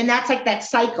shit. And that's like that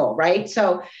cycle, right?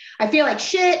 So I feel like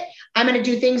shit. I'm going to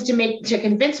do things to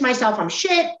convince myself I'm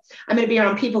shit. I'm going to be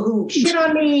around people who shit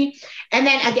on me. And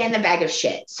then again, the bag of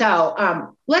shit.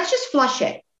 So let's just flush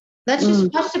it. Let's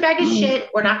just flush the bag of shit.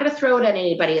 We're not going to throw it at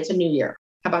anybody. It's a new year.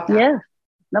 How about that? Yeah.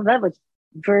 No, that was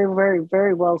very, very,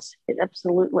 very well said.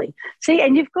 Absolutely. See,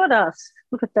 and you've got us.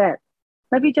 Look at that.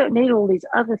 Maybe you don't need all these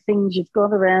other things. You've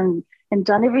got around and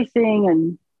done everything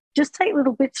and just take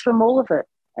little bits from all of it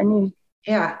and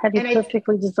you have your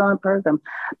perfectly designed program.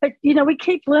 But, we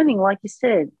keep learning, like you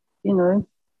said,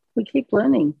 we keep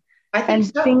learning. I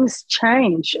think so. Things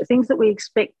change. Things that we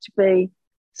expect to be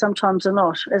sometimes are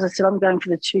not. As I said, I'm going for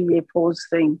the 2-year pause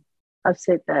thing. I've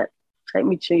said that. Take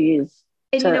me 2 years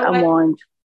to unwind.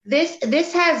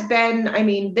 This has been,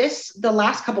 the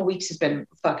last couple of weeks has been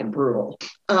fucking brutal.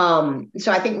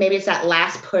 So I think maybe it's that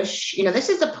last push, this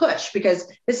is a push because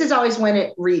this is always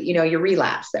when you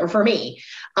relapse for me.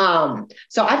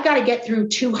 So I've got to get through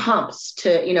 2 humps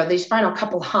to, these final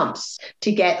couple humps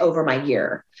to get over my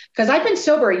year. Cause I've been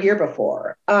sober a year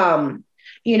before, and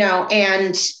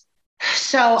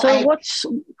so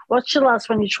what's your last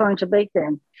one you're trying to beat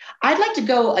then? I'd like to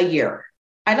go a year.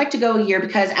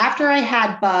 Because after I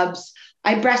had Bubs,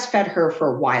 I breastfed her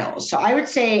for a while. So I would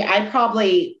say I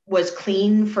probably was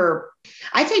clean for,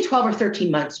 I'd say 12 or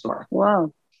 13 months more.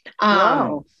 Wow.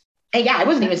 And yeah, I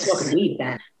wasn't even smoking weed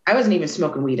then. I wasn't even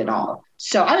smoking weed at all.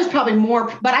 So I was probably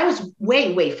more, but I was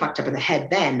way, way fucked up in the head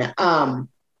then. And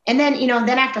then,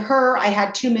 then after her, I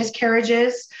had 2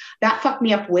 miscarriages. That fucked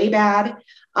me up way bad.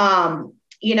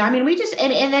 We just,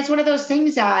 and that's one of those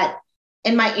things that,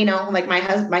 and my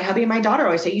hubby and my daughter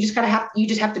always say, you just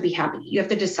have to be happy. You have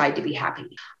to decide to be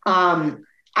happy.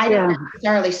 I don't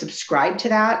necessarily subscribe to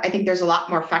that. I think there's a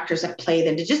lot more factors at play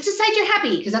than to just decide you're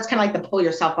happy. Because that's kind of like the pull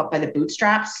yourself up by the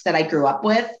bootstraps that I grew up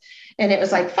with. And it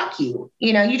was like, fuck you.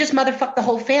 You just motherfucked the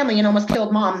whole family and almost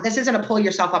killed mom. This isn't a pull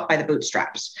yourself up by the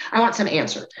bootstraps. I want some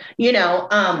answer,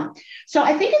 So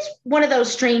I think it's one of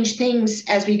those strange things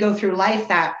as we go through life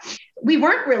that we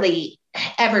weren't really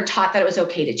ever taught that it was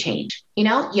okay to change.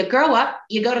 You grow up,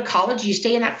 you go to college, you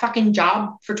stay in that fucking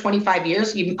job for 25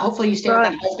 years. Hopefully you stay with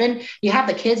that husband, you have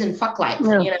the kids and fuck life,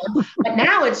 but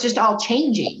now it's just all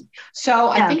changing. So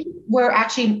I think we're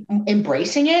actually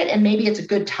embracing it. And maybe it's a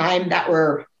good time that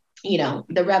we're,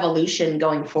 the revolution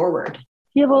going forward.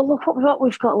 Yeah, well, look what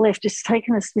we've got left. It's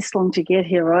taken us this long to get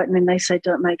here, right? And then they say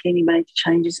don't make any major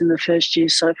changes in the first year,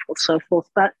 so forth, so forth.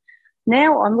 But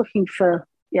now I'm looking for,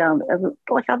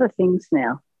 like other things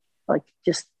now, like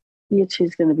just year 2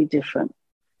 is going to be different.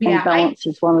 And balance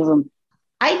is one of them.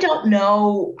 I don't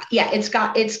know. Yeah, it's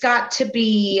got to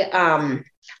be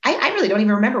I really don't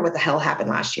even remember what the hell happened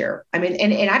last year. I mean,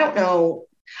 and I don't know.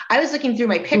 I was looking through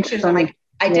my It's pictures. I'm funny. like,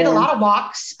 I did a Yeah. lot of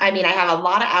walks. I mean, I have a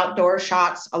lot of outdoor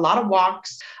shots, a lot of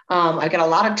walks. I got a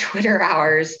lot of Twitter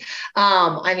hours.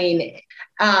 I mean,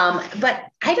 but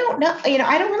I don't know,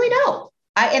 I don't really know.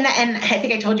 And I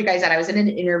think I told you guys that I was in an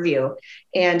interview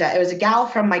and it was a gal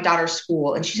from my daughter's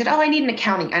school. And she said, oh, I need an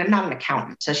accounting. I'm not an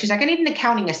accountant. So she's like, I need an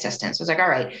accounting assistant. So I was like, all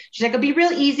right. She's like, it'll be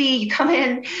real easy. You come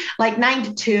in like 9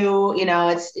 to 2,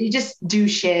 you just do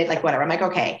shit, like whatever. I'm like,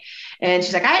 okay. And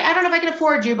she's like, I don't know if I can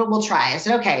afford you, but we'll try. I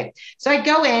said, okay. So I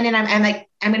go in and I'm like,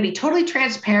 I'm going to be totally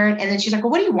transparent. And then she's like,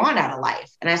 well, what do you want out of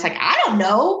life? And I was like, I don't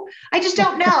know. I just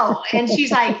don't know. And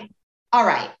she's like, all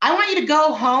right, I want you to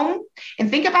go home and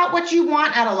think about what you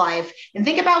want out of life and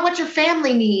think about what your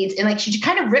family needs. And like, she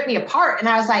kind of ripped me apart. And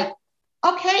I was like,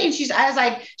 okay. And she's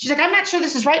like, I'm not sure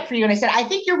this is right for you. And I said, I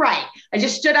think you're right. I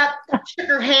just stood up, shook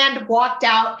her hand, walked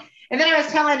out. And then I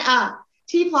was telling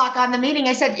T-Block on the meeting,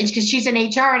 I said, because she's in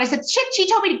HR. And I said, shit, she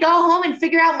told me to go home and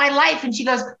figure out my life. And she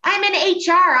goes, I'm in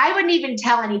HR. I wouldn't even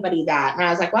tell anybody that. And I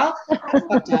was like, well, that's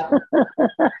fucked up.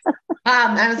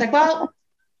 I was like,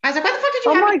 why the fuck did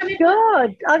you Oh have my me come in?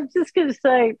 God. I'm just going to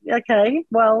say, okay,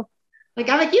 well, Like,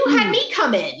 I'm like, you had me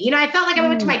come in. I felt like I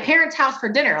went to my parents' house for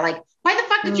dinner. Like, why the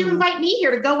fuck did you invite me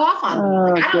here to go off on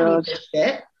me? Like, I don't need this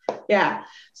shit. Yeah.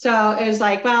 So it was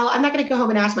like, well, I'm not going to go home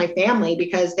and ask my family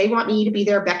because they want me to be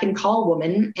their beck and call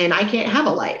woman and I can't have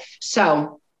a life.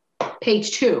 So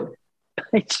page 2.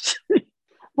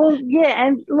 Well, yeah,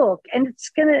 and look, and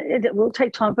it will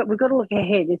take time, but we've got to look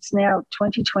ahead. It's now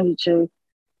 2022.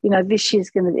 This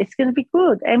year's it's going to be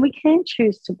good, and we can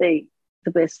choose to be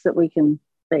the best that we can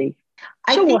be.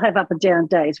 Sure, we'll have up and down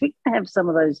days. We can have some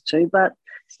of those too, but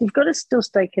you've got to still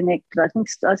stay connected.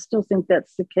 I still think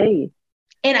that's the key.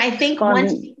 And I think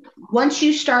once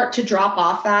you start to drop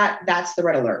off that's the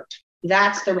red alert.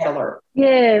 That's the red alert.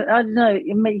 Yeah, I know.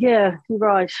 Yeah, you're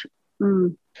right.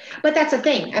 Mm. But that's the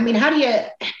thing. I mean, how do you?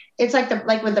 It's like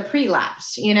with the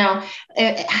prelapse,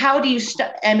 how do you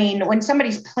when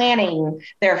somebody's planning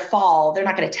their fall, they're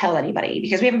not going to tell anybody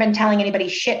because we haven't been telling anybody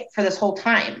shit for this whole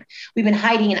time. We've been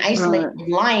hiding and isolating and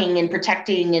lying and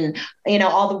protecting and,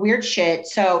 all the weird shit.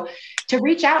 So to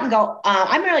reach out and go,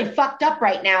 I'm really fucked up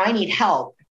right now. I need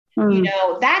help.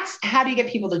 That's how do you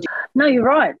get people to do it? No, you're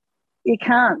right. You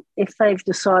can't if they've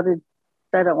decided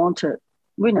they don't want it.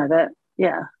 We know that.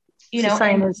 Yeah. It's the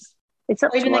same as it's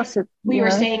up to us. We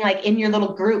were saying like in your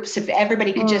little groups, if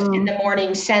everybody could just in the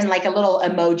morning send like a little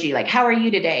emoji, like, how are you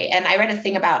today? And I read a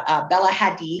thing about Bella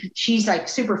Hadid. She's like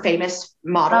super famous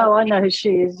model. Oh, I know who she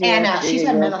is. Yeah, and she's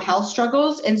had mental health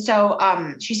struggles. And so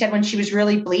she said when she was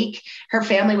really bleak, her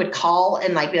family would call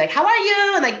and like be like, how are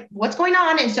you? And like, what's going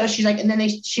on? And so she's like, and then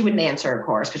she wouldn't answer, of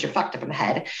course, because you're fucked up in the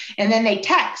head. And then they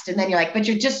text and then you're like, but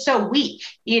you're just so weak,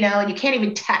 and you can't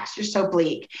even text. You're so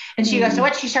bleak. And she goes, so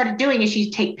what she started doing is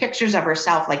she'd take pictures of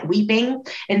herself like weeping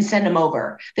and send them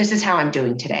over. This is how I'm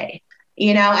doing today.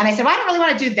 And I said, well, I don't really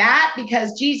want to do that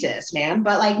because Jesus, man,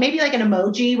 but like maybe like an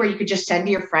emoji where you could just send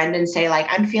to your friend and say like,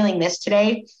 I'm feeling this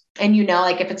today. And,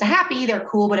 like if it's a happy, they're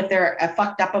cool. But if they're a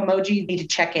fucked up emoji, you need to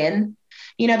check in,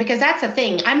 because that's the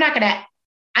thing.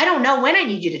 I don't know when I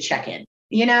need you to check in,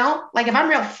 like if I'm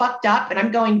real fucked up and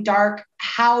I'm going dark,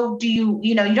 how do you,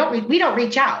 we don't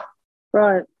reach out.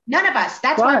 Right. None of us.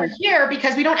 That's why we're here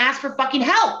because we don't ask for fucking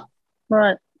help.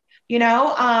 Right. And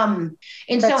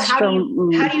that's so how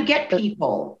do you get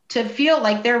people to feel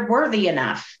like they're worthy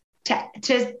enough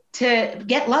to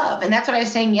get love? And that's what I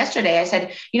was saying yesterday. I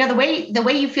said, the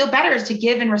way you feel better is to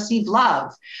give and receive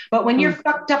love. But when you're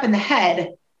fucked up in the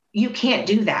head, you can't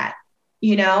do that.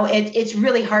 It's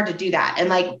really hard to do that. And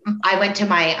like, I went to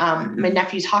my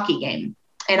nephew's hockey game.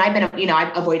 And I've been,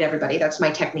 I avoid everybody. That's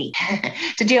my technique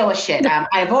to deal with shit.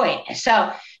 I avoid.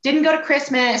 So didn't go to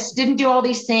Christmas, didn't do all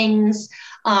these things.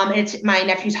 It's my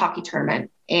nephew's hockey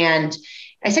tournament. And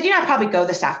I said, I'll probably go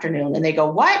this afternoon. And they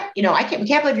go, what? We can't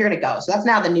believe you're going to go. So that's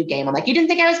now the new game. I'm like, you didn't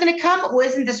think I was going to come? Well,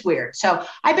 isn't this weird? So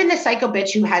I've been the psycho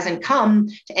bitch who hasn't come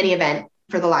to any event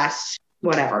for the last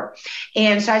whatever.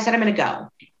 And so I said, I'm going to go.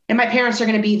 And my parents are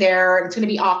going to be there. It's going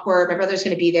to be awkward. My brother's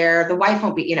going to be there. The wife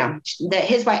won't be,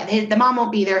 the mom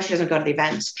won't be there. She doesn't go to the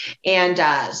events. And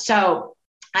so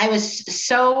I was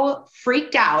so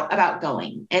freaked out about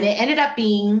going, and it ended up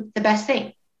being the best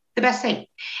thing. Right.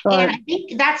 And I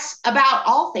think that's about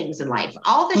all things in life.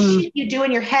 All the shit you do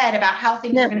in your head about how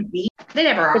things are going to be, they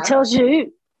never are. It tells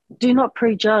you, do not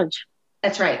prejudge.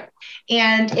 That's right.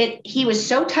 And he was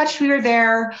so touched we were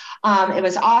there. It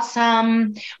was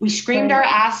awesome. We screamed our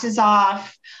asses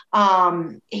off.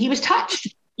 He was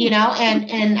touched.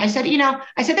 and I said,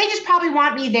 they just probably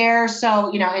want me there.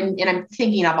 So, and I'm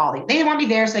thinking of all these, they want me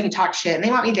there so they can talk shit, and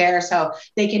they want me there so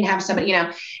they can have somebody,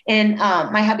 and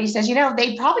my hubby says,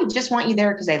 they probably just want you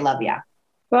there because they love you.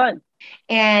 Right.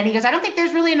 And he goes, I don't think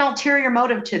there's really an ulterior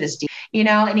motive to this deal,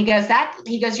 and he goes,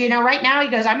 right now, he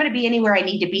goes, I'm going to be anywhere I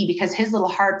need to be because his little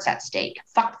heart's at stake.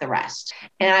 Fuck the rest.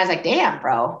 And I was like, damn,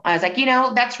 bro. I was like,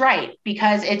 that's right.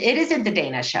 Because it isn't the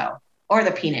Dana show or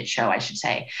the Peanut show, I should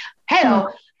say. Hey,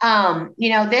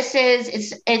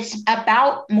 it's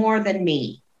about more than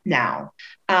me now.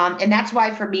 And that's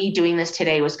why for me doing this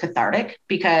today was cathartic,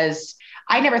 because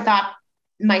I never thought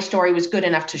my story was good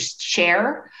enough to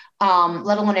share,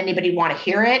 let alone anybody want to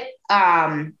hear it,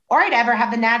 or I'd ever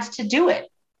have the nads to do it,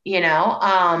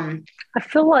 I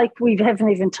feel like we haven't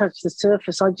even touched the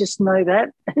surface. I just know that.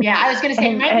 Yeah, I was going to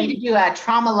say, we might need to do a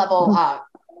trauma level.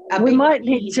 We might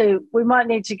need to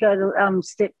go to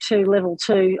step 2, level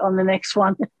 2 on the next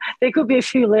one. There could be a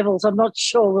few levels. I'm not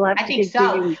sure. We'll have I think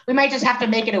so. Digging. We might just have to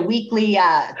make it a weekly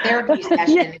therapy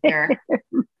session here.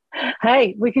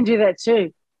 Hey, we can do that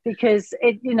too, because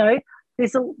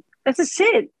there's as I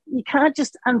said, you can't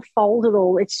just unfold it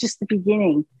all. It's just the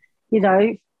beginning, When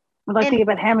I think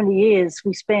about how many years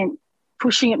we spent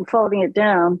pushing it and folding it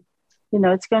down,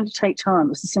 it's going to take time.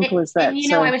 It's as simple as that.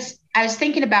 I was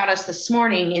thinking about us this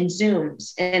morning in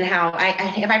Zooms, and how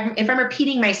if I'm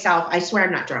repeating myself, I swear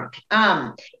I'm not drunk.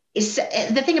 Is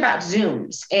the thing about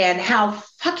Zooms and how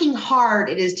fucking hard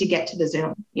it is to get to the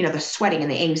Zoom, the sweating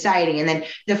and the anxiety, and then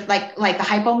the like the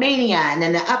hypomania, and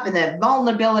then the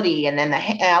vulnerability, and then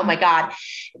oh my God.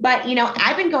 But,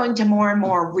 I've been going to more and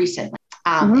more recently.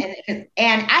 And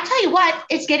I tell you what,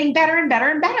 it's getting better and better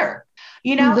and better.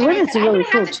 The women's are really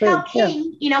cool too.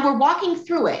 King, we're walking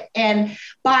through it. And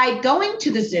by going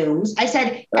to the Zooms, I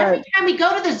said, every time we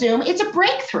go to the Zoom, it's a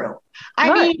breakthrough.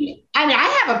 I mean,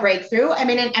 I have a breakthrough. I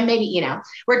mean, and maybe, I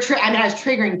was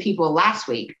triggering people last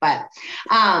week, but,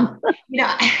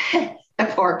 the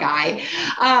poor guy.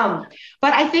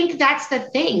 But I think that's the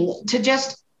thing, to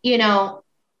just,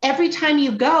 every time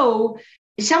you go,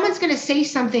 someone's going to say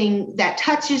something that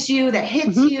touches you, that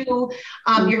hits you.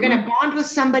 You're going to bond with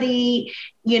somebody,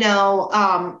 you're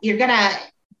going to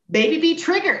maybe be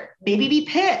triggered, maybe be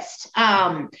pissed,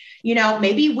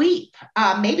 maybe weep.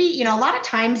 Maybe, a lot of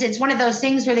times it's one of those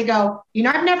things where they go,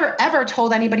 I've never, ever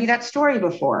told anybody that story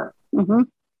before. Well,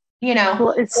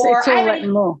 it's all that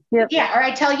and more. Yep. Yeah. Or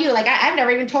I tell you, like, I've never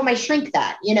even told my shrink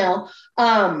that,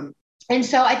 and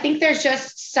so I think there's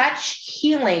just such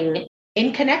healing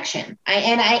in connection.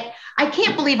 I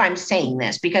can't believe I'm saying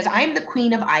this, because I'm the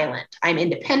queen of island. I'm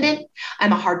independent.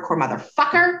 I'm a hardcore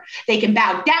motherfucker. They can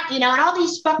bow down, and all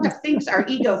these fucked up things are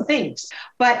ego things.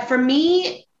 But for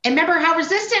me, and remember how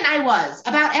resistant I was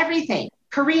about everything.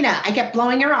 Karina, I kept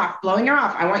blowing her off.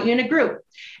 I want you in a group.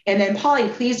 And then Polly,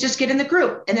 please just get in the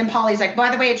group. And then Polly's like,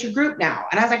 by the way, it's your group now.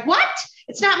 And I was like, what?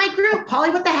 It's not my group. Polly,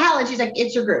 what the hell? And she's like,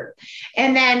 it's your group.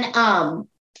 And then,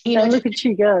 look at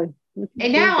you go.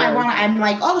 And now I'm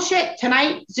like, oh shit,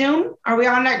 tonight, Zoom, are we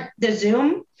on the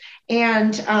Zoom?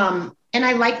 And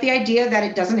I like the idea that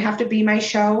it doesn't have to be my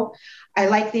show. I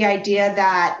like the idea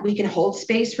that we can hold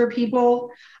space for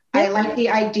people. Yep. I like the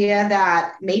idea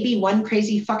that maybe one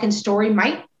crazy fucking story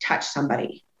might touch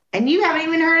somebody. And you haven't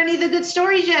even heard any of the good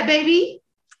stories yet, baby.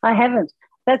 I haven't.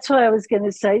 That's what I was going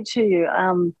to say to you.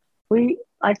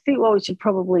 I think what we should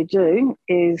probably do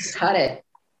is cut it.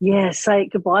 Yeah, say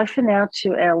goodbye for now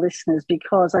to our listeners,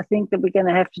 because I think that we're going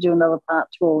to have to do another part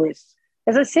to all this.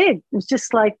 As I said, it's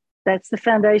just like, that's the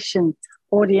foundation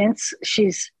audience.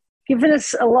 She's given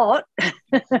us a lot,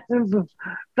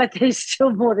 but there's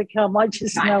still more to come. I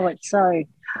just know it. So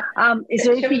is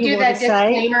there anything you want to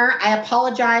say? Disclaimer? I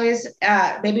apologize.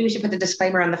 Maybe we should put the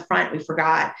disclaimer on the front. We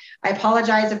forgot. I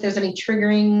apologize if there's any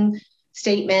triggering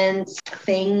statements,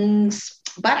 things,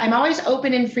 but I'm always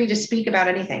open and free to speak about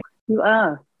anything. You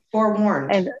are.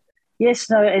 Forewarned. And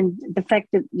and the fact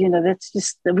that, that's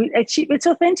just, it's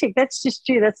authentic. That's just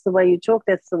you. That's the way you talk.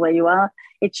 That's the way you are.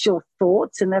 It's your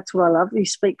thoughts, and that's what I love. You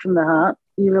speak from the heart.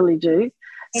 You really do.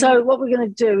 So what we're going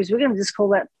to do is we're going to just call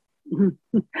that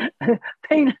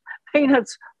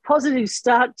Peanut's positive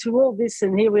start to all this,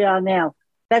 and here we are now.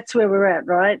 That's where we're at,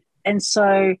 right? And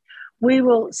so we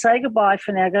will say goodbye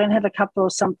for now, go and have a cuppa or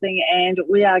something, and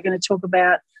we are going to talk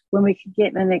about when we can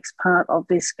get the next part of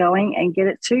this going and get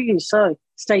it to you. So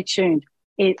stay tuned.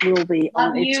 It will be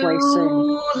on its way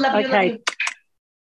soon. Love you.